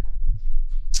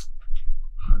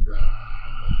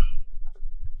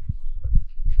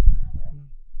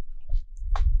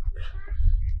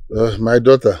 My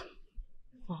daughter.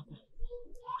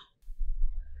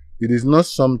 It is not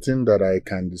something that I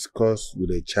can discuss with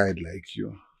a child like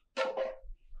you.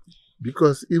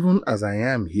 Because even as I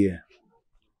am here,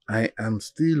 I am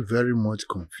still very much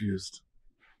confused.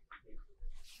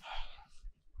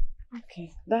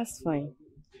 Okay, that's fine.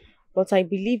 But I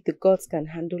believe the gods can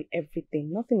handle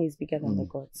everything. Nothing is bigger than the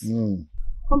gods.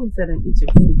 Come inside and eat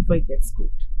your food before it gets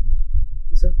cold.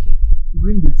 It's okay.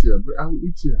 Bring it here. I will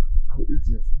eat here. I will eat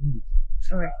here. Bring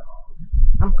it. Alright.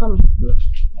 I'm coming. Yeah.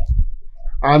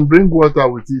 And bring water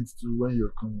with it too when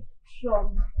you're coming.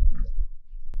 Sure.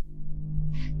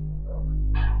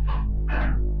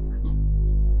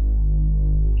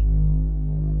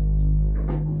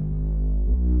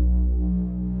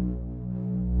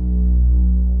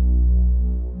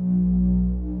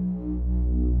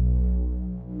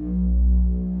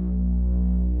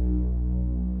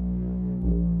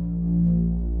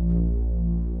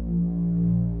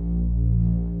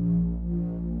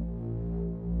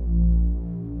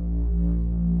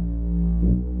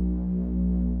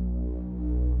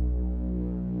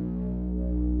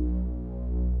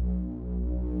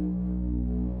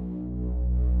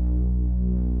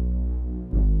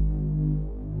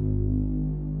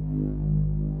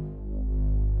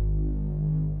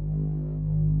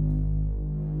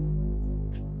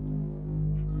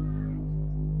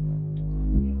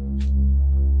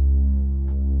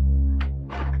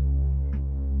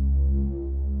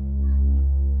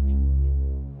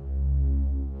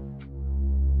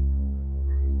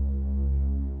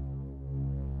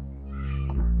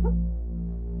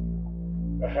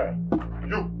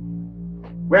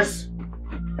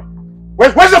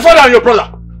 Where's your father and your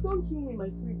brother? Don't kill me, my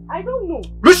friend. I don't know.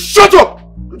 Shut up!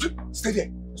 Stay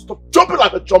there. Stop jumping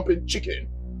like a jumping chicken.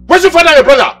 Where's your father and your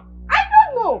brother? I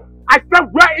don't know. I said,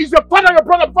 where is your father and your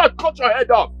brother before I cut your head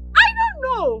off? I don't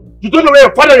know. You don't know where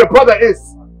your father and your brother is?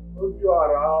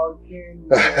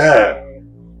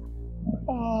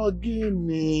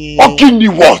 Ogini. Ogini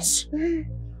what?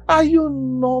 Are you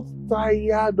not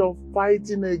tired of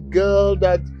fighting a girl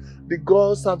that the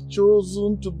gods have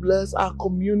chosen to bless our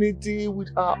community with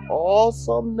her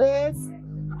awesomeness?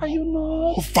 Are you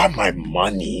not? Over my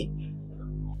money?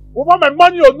 Over my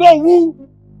money or no? Who?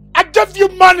 I gave you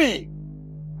money!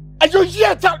 And you're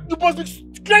here, you must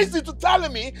be crazy to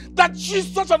telling me that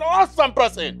she's such an awesome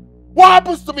person. What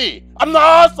happens to me? I'm not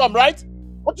awesome, right?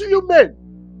 What do you mean?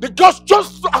 The gods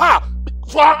chose her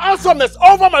for her awesomeness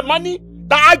over my money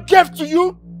that I gave to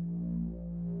you?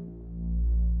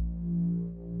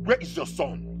 Where is your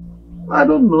son? I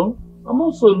don't know. I'm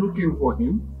also looking for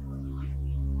him.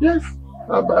 Yes.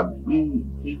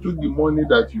 He took the money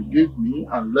that you gave me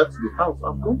and left the house.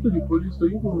 I've gone to the police to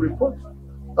even report.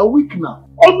 A week now.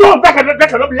 Oh no, that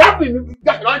cannot be happening.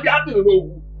 That cannot be happening.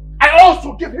 No. I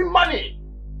also give him money.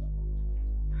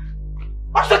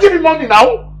 I should give him money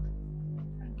now.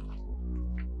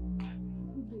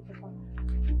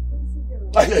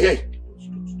 Hey.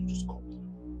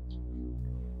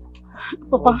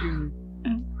 Papa,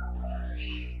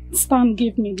 Stan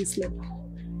gave me this letter.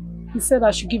 He said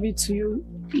I should give it to you.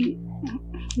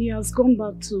 He has gone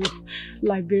back to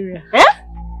Liberia. Eh?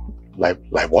 Like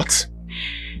what?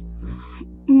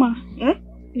 Ma,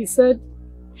 he said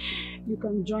You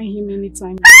can join him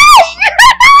anytime.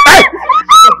 Hey!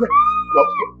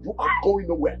 You are going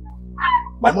nowhere.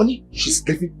 My money, she's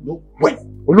getting nowhere.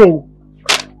 Oh no.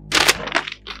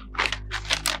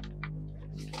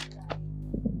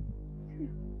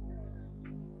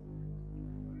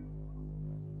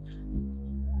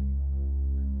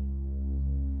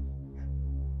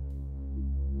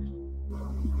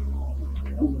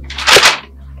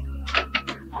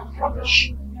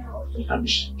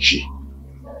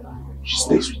 She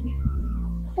stays with me.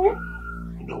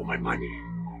 You know my money.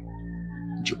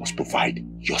 You must provide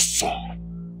your son.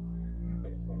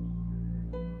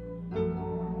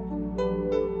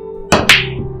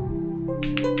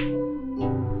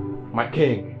 My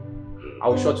king, I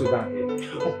will shut you down here.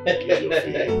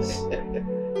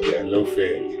 Yellow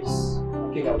face.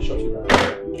 My king, I will shut you down.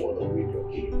 You want to win your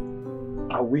king?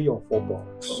 I win your 4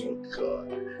 bucks. Oh God.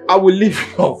 I will leave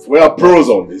you off. We are pros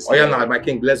on this. Oh yeah, now my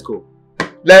king, let's go.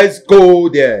 Let's go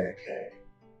there.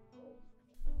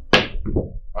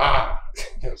 Ah,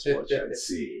 just watch and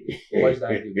see. Watch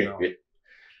that game now.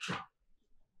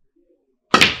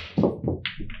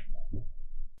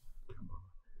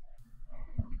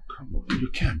 Come on, you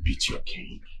can't beat your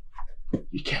king.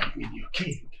 You can't win your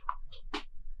king.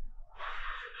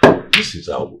 This is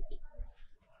how.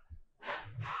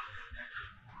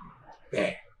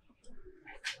 There.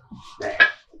 There.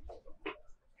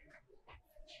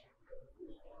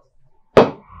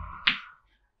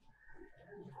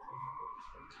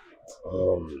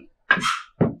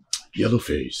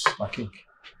 Yellowface. My king.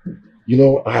 You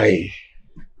know, I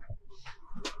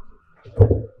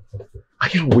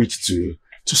can't wait to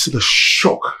see the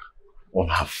shock on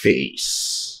her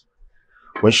face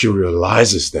when she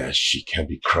realizes that she can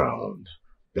be crowned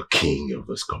the king of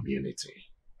this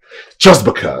community. Just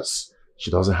because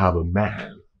she doesn't have a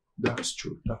man. That's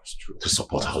true. That's true. To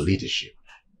support her leadership.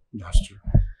 That's true.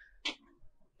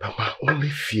 But my only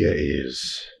fear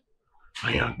is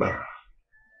my young brother.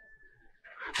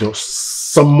 There's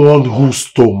someone who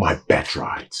stole my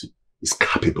birthright is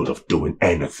capable of doing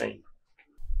anything.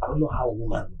 I don't know how a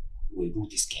woman will do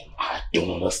this game. I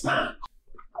don't understand.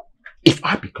 If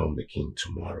I become the king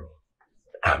tomorrow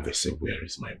and they say, where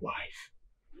is my wife?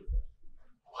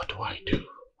 What do I do?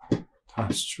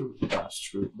 That's true. That's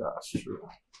true. That's true.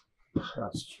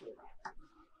 That's true.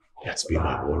 That's been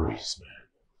my worries,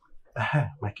 man.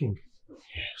 My king.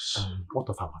 Yes. What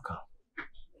of Amaka?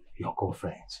 Your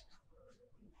girlfriend?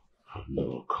 Oh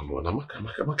no, come on.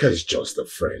 Amaka is just a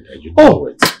friend and you know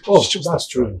it. Oh, that's true.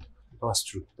 That's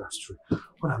true. That's true.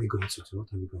 What are we going to do?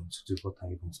 What are we going to do? What are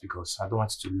we going to do? Because I don't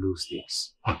want you to lose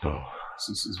this. Oh no.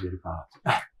 This is very bad.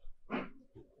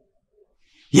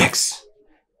 Yes.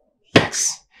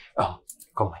 Yes. Oh,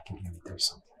 come, my king, let me tell you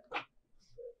something.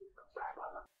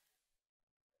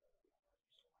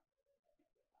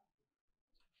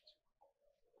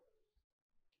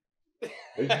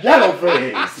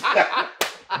 Yellowface!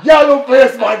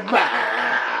 Yellowface, my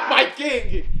man! My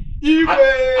king!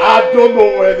 I don't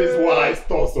know where this wise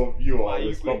thoughts of you are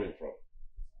coming from.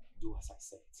 Do as I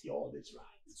said. You're always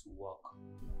right. It will work.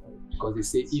 Because they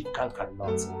say if can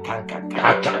cannot, can.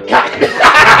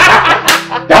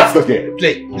 That's the game.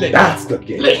 Play. That's the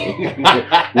game.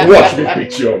 Watch me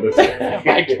beat you on this game.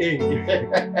 My king.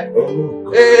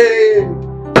 Oh, hey!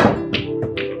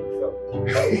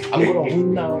 I'm gonna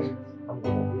win now.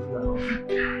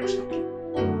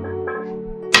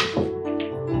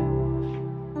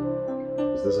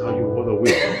 Is this how you want to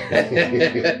win?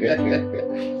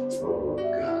 Oh,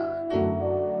 God.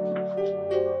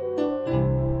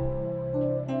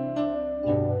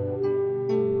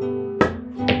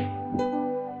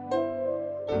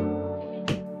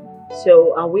 So,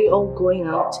 are we all going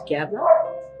out together?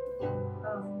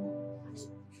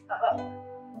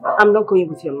 I'm not going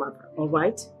with your mother, all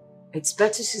right? It's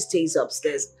better she stays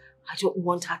upstairs. I don't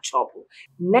want her trouble.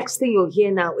 Next thing you'll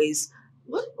hear now is,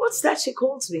 what's that she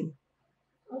calls me?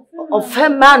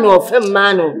 Ofemano.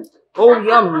 Oh,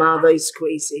 your mother is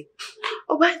crazy.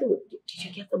 Oh, by the way, did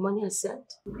you get the money I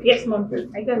sent? Yes, Mom.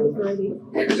 I got it already.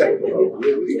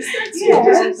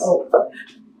 Yes.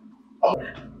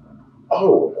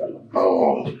 Oh.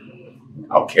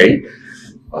 Okay.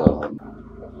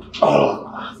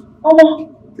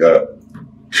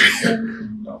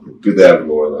 Good day,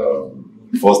 everyone.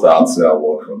 First, I'd say I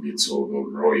welcome you to the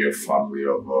royal family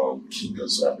of King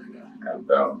Ngozi.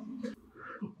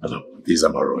 And these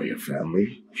are my royal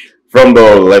family. From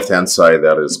the left-hand side,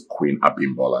 that is Queen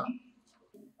Abimbola.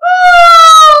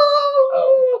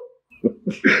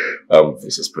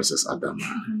 This is Princess Adama.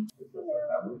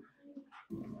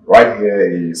 Right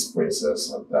here is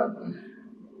Princess Adama,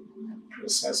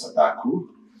 Princess Adaku.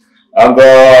 And,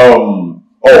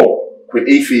 Queen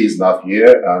Ify is not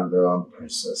here, and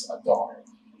Princess Adorn.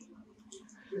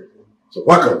 So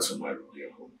welcome to my room.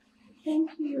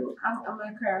 Thank you. I'm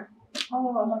Amaka.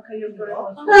 Oh, Amaka, you're very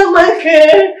much.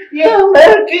 Amaka, yeah,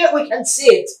 Amaka, we can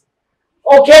see it.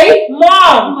 Okay?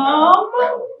 Mom!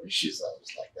 She's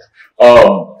always like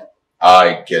that.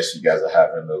 I guess you guys are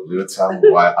having a little time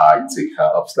while I take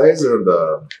her upstairs, and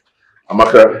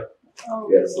Amaka. Oh.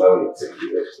 Yes, let me take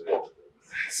you upstairs.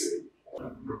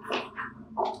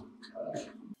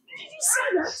 Did you see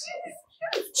that?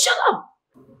 Shut up!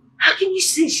 How can you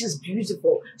say she's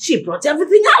beautiful? She brought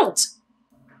everything out.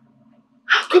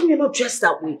 How come you're not dressed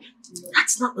that way?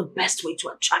 That's not the best way to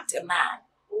attract a man.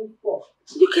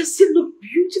 You can still look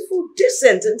beautiful,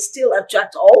 decent, and still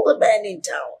attract all the men in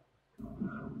town.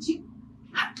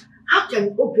 How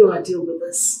can Obiora deal with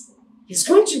this? He's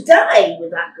going to die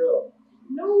with that girl.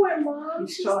 No way, Mom.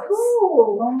 His She's choice.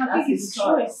 cool. Mom, I That's think his it's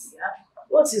choice. Yeah.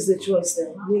 What is the choice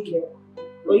then? Make it.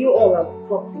 Or you all are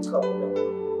probably couple.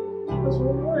 Because we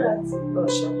know that. Oh,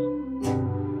 shut up.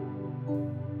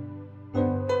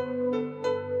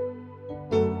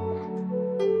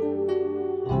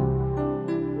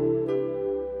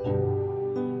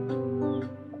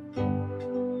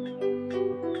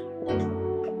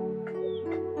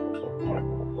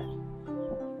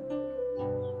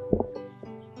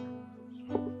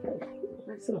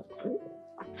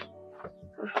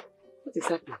 What is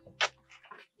happening?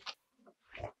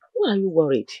 Why are you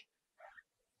worried?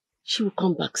 She will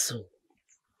come back soon.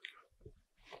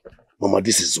 Mama,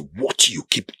 this is what you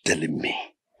keep telling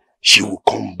me. She will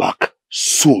come back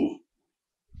soon.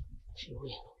 She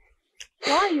will.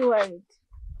 Why are you worried?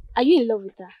 Are you in love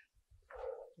with her?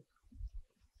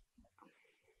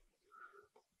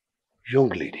 Young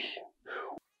lady.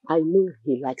 I know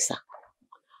he likes her.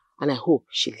 And I hope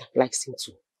she likes him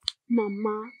too.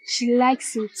 Mama, she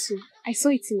likes him too. I saw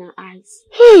it in her eyes.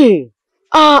 Hey!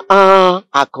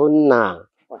 Akonna.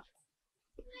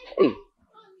 Hey.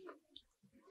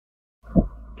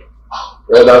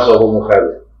 Well, that's all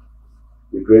Umukabi.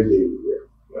 The great day is here.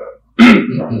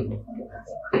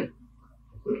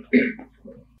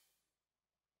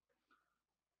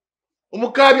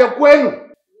 Umukabi kwenu?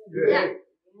 Yeah.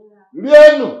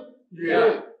 Lienu?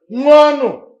 Yeah. Mwanu?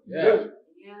 Yeah.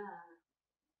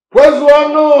 Kwezu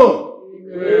wanu?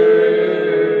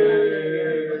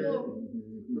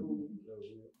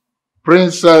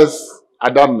 Princess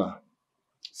Adamna,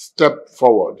 step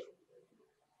forward.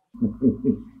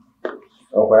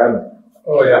 Oh, yeah.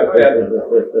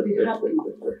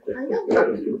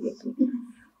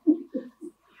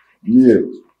 Kneel.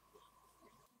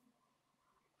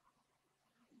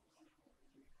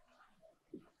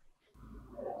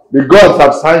 The gods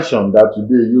have sanctioned that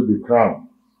today you'll be crowned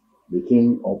the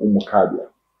king of Umukabia.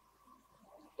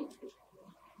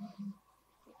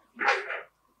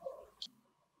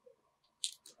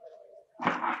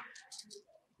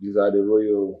 These are the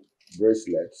royal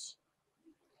bracelets.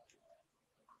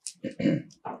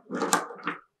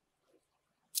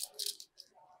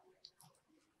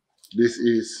 This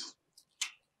is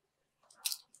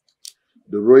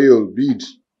the royal bead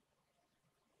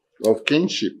of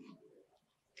kingship.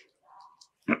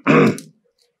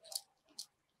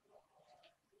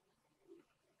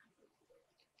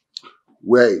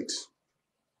 Wear it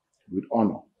with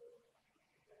honor.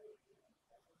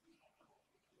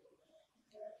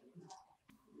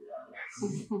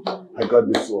 I got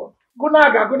this one.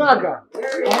 Gunaga.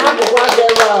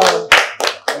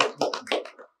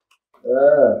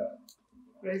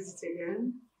 Raise it again.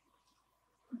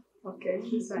 Okay,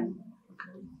 this one.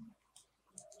 Okay.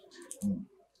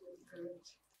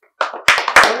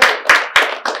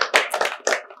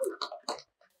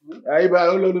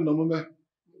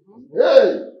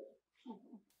 Hey!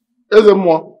 Eze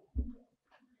mmụọ.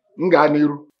 M gaa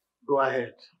n'iru. Go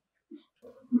ahead.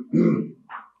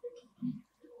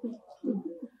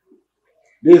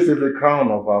 This is the crown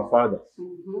of our father.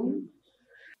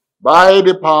 By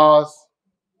the powers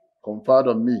conferred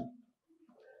on me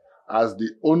as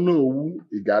the Onowu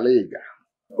Igalega.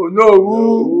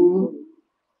 Onowu.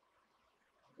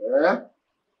 Yeah?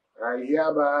 I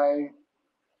hereby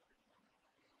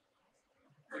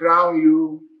crown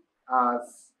you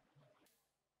as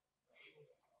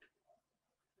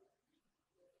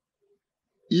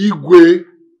Igwe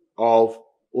of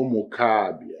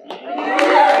Umukabia.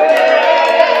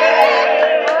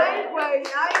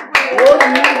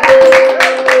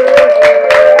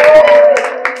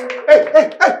 Hey,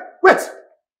 wait,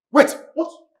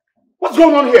 what's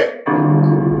going on here?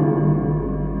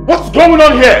 What's going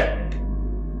on here?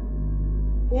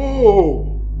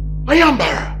 Oh,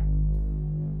 Ayambara.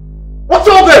 What's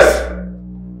all this?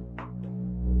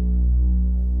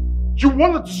 You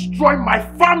want to destroy my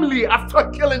family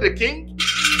after killing the king?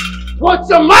 Watch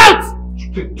your mouth!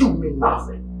 You can do me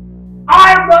nothing.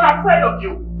 I am not afraid of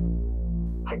you.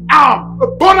 I am a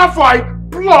bona fide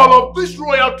blood of this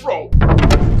royal throne.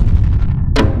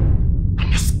 I'm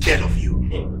not scared of you.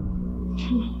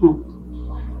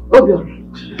 Obiora,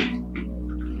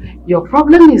 your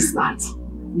problem is that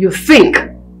you think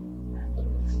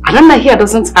Anana here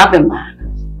doesn't have a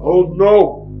man. Oh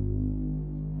no!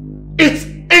 It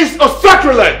is a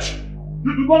sacrilege!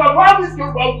 You do not allow this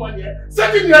Yoruba woman here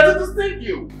sitting here to deceive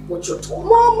you! What you're talking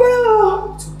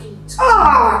Mama!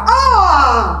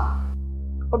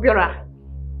 Obiora,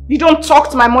 you don't talk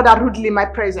to my mother rudely in my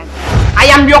presence. I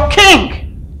am your king!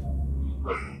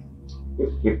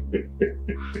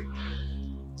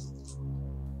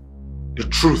 The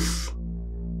truth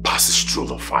passes through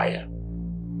the fire,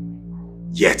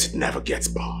 yet it never gets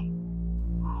burned.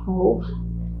 Oh,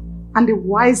 and the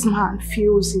wise man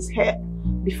fills his head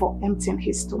before emptying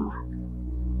his stomach.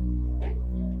 The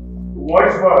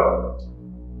wise man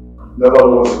never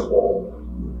knows it all.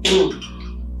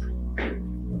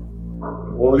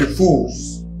 Only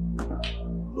fools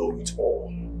know it all.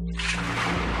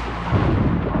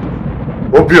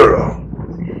 Obiora,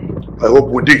 I hope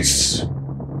with this,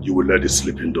 you will let the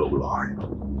sleeping dog lie.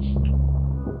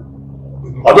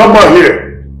 Adama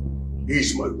here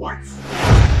is my wife.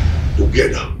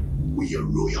 Together, we are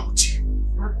royalty.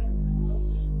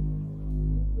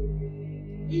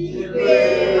 I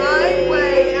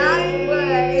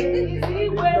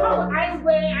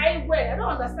don't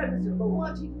understand this.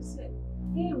 What did you say?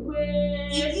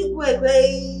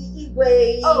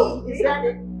 Igwe. Oh, is that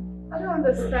it? I don't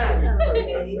understand.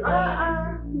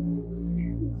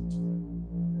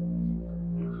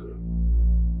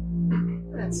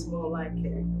 That's more like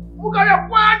it.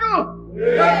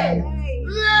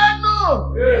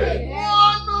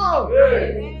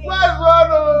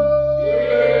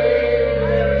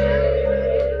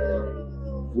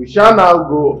 We shall now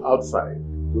go outside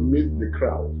to meet the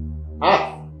crowd.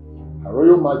 Her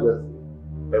Royal Majesty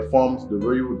performs the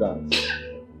royal dance.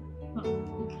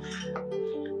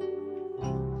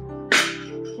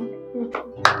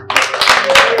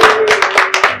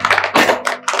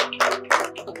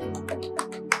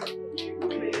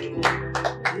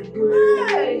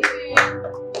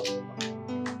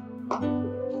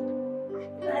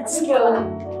 Let's go.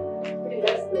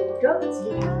 Let's go.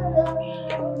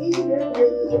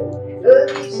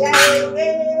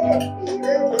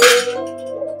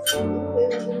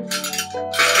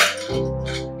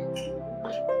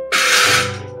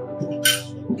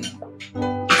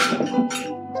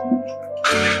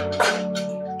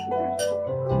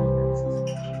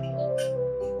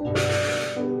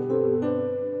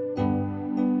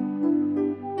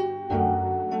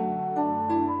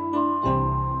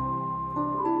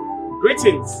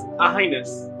 Greetings, Her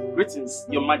Highness. Greetings,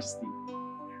 Your Majesty.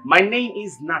 My name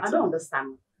is Nata. I don't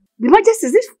understand. The Majesty,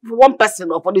 is this for one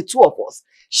person or for the two of us?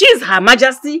 She is Her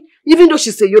Majesty, even though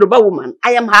she's a Yoruba woman.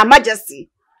 I am Her Majesty.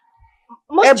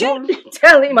 Must you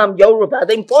tell him I'm Yoruba?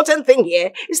 The important thing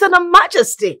here is that I'm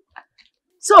Majesty.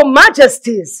 So,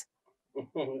 Majesties.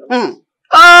 Sorry,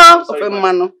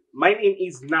 my name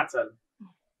is Nathan,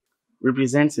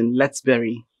 representing Let's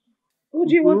Bury. Who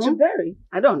do you want to bury?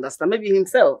 I don't understand. Maybe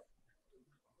himself.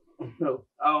 No.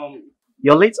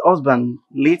 Your late husband,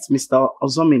 late Mr.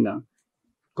 Ozomina,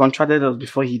 contracted us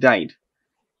before he died.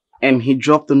 And he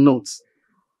dropped the notes.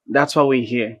 That's why we're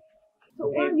here. So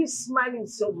why are you smiling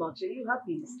so much? Are you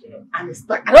happy? I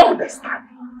don't understand.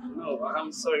 No,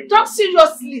 I'm sorry. Talk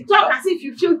seriously. Talk as if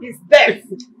you feel his death.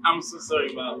 I'm so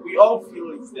sorry, ma'am. We all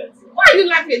feel his death. Why are you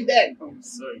laughing then? I'm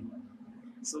sorry, ma'am.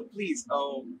 So please,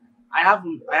 I have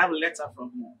a letter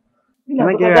from him. You Can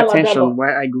I get your attention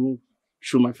while I go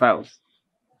through my files?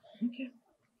 Okay.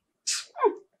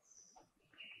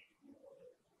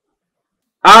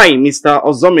 I, Mr.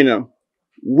 Ozomina,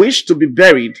 wish to be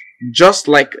buried just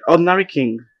like ordinary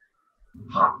king.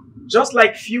 Just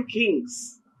like few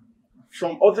kings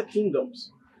from other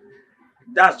kingdoms.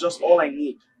 That's just all I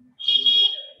need.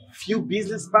 Few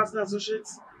business partners,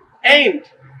 associates, and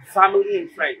family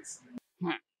and friends.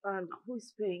 And who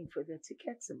is paying for the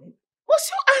tickets?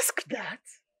 Must you ask that?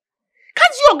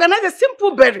 Can't you organize a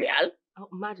simple burial? Oh,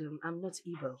 madam, I'm not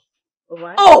evil.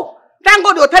 Alright? Oh, thank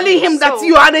God you're telling him that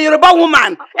you are a Yoruba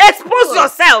woman. Expose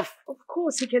yourself. Of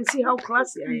course, he can see how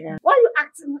classy I am. Why are you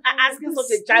asking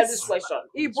such a childish question?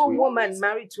 Igbo woman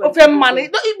married to a man. Okay,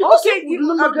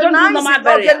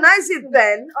 organize it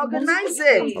then. Organize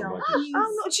it. Oh,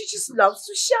 no, she just loves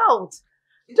to shout.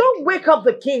 Don't wake up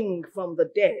the king from the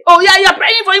dead. Oh yeah, you're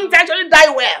praying for him to actually die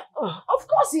well. Oh, of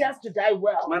course he has to die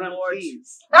well. Madam,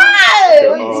 please. Hey!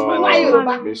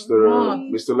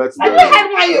 Mr. Let's Have you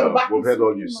heard my Yoruba? We've heard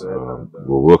all you said.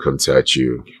 We'll contact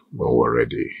you when we're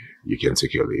ready. You can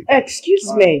take your leave.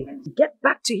 Excuse me. Get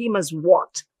back to him as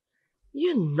what?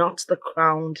 You're not the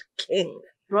crowned king.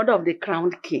 Brother of the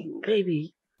crowned king.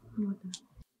 Baby,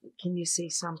 can you say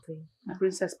something? My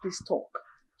princess, please talk.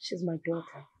 She's my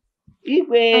daughter.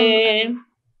 Ibe.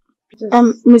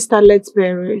 Mr.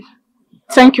 Let'sberry,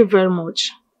 thank you very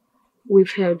much.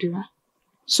 We've heard you.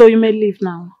 So you may leave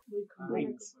now.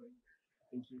 Wait.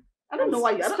 I don't know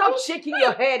why you Stop shaking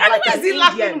your head and like who an is he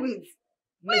laughing Indian. with?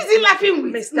 Who is he laughing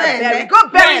with? Mr. Berry, go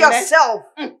bury yourself.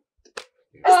 Is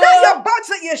that your butt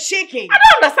that you're shaking? I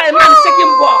don't understand a man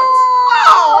shaking butt.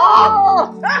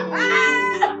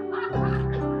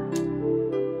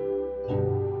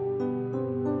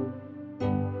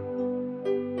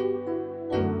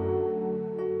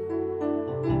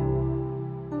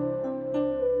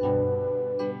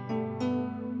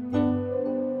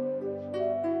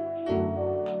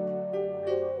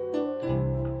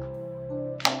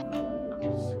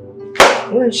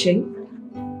 Where is she?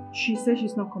 She said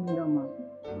she's not coming down, ma'am.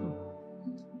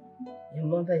 Your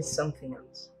mother is something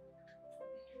else.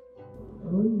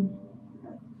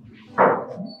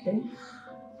 Okay.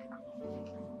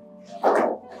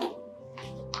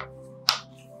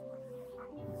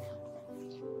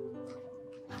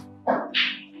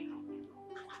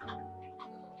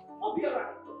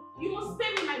 You must pay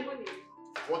me my money.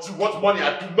 What you want money?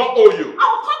 I do not owe you.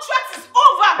 Our contract is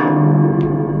over.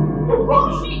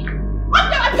 Rubbish.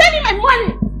 Okay, pay me my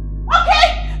money. Okay?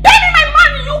 Pay me my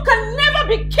money. You can never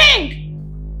be king.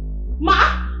 Ma,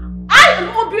 I and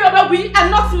Obiora, we are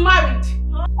not married.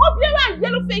 Obiora and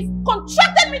Yellowface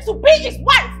contracted me to be his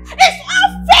wife. It's all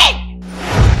fake.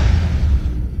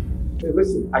 Hey,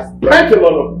 listen, I spent a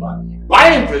lot of money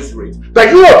buying this ring that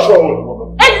you are throwing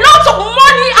over. A lot of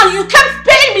money and you can't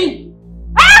pay me.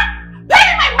 Huh? Pay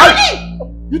me my money.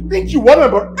 You think you want me,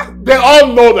 but they all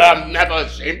know that I'm never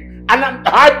ashamed. And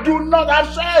I do not have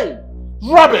shame.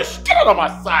 Rubbish. Get out of my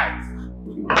sight.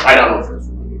 I don't know this.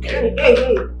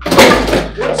 Hey.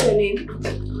 What's your name?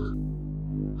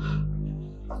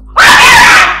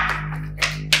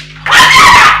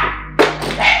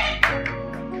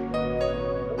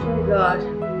 Oh my God.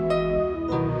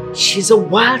 She's a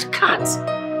wild cat.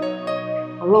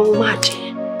 Along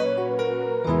magic.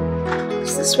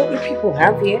 Is this what you people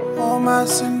have here? Oh my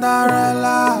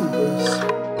Cinderella.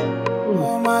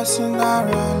 Oh my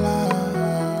Cinderella.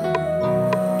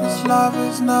 This love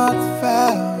is not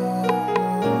fair.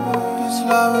 This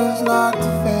love is not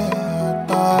fair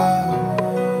at all.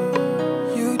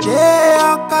 You dare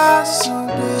your castle,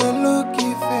 they look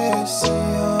if they see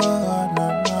oh no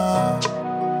no.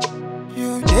 You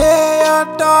dare your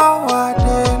door,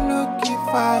 they look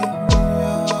if I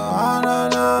know oh no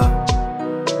no.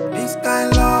 This kind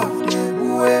love, they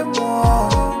way more.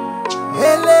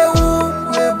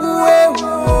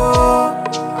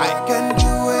 I can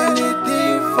do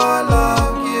anything for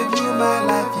love. Give you my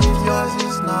life if yours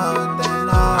is not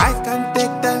enough. I can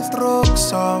take 10 strokes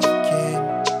of cane.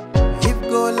 If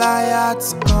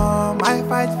Goliaths come, I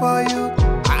fight for you.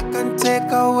 I can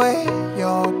take away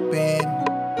your pain.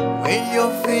 When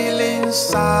you're feeling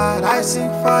sad, I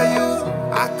sing for you.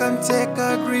 I can take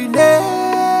a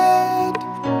grenade.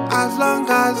 As long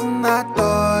as not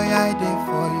I did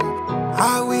for you,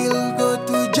 I will go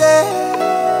to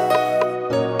jail.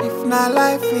 If not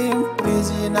life in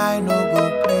prison, I no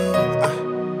go.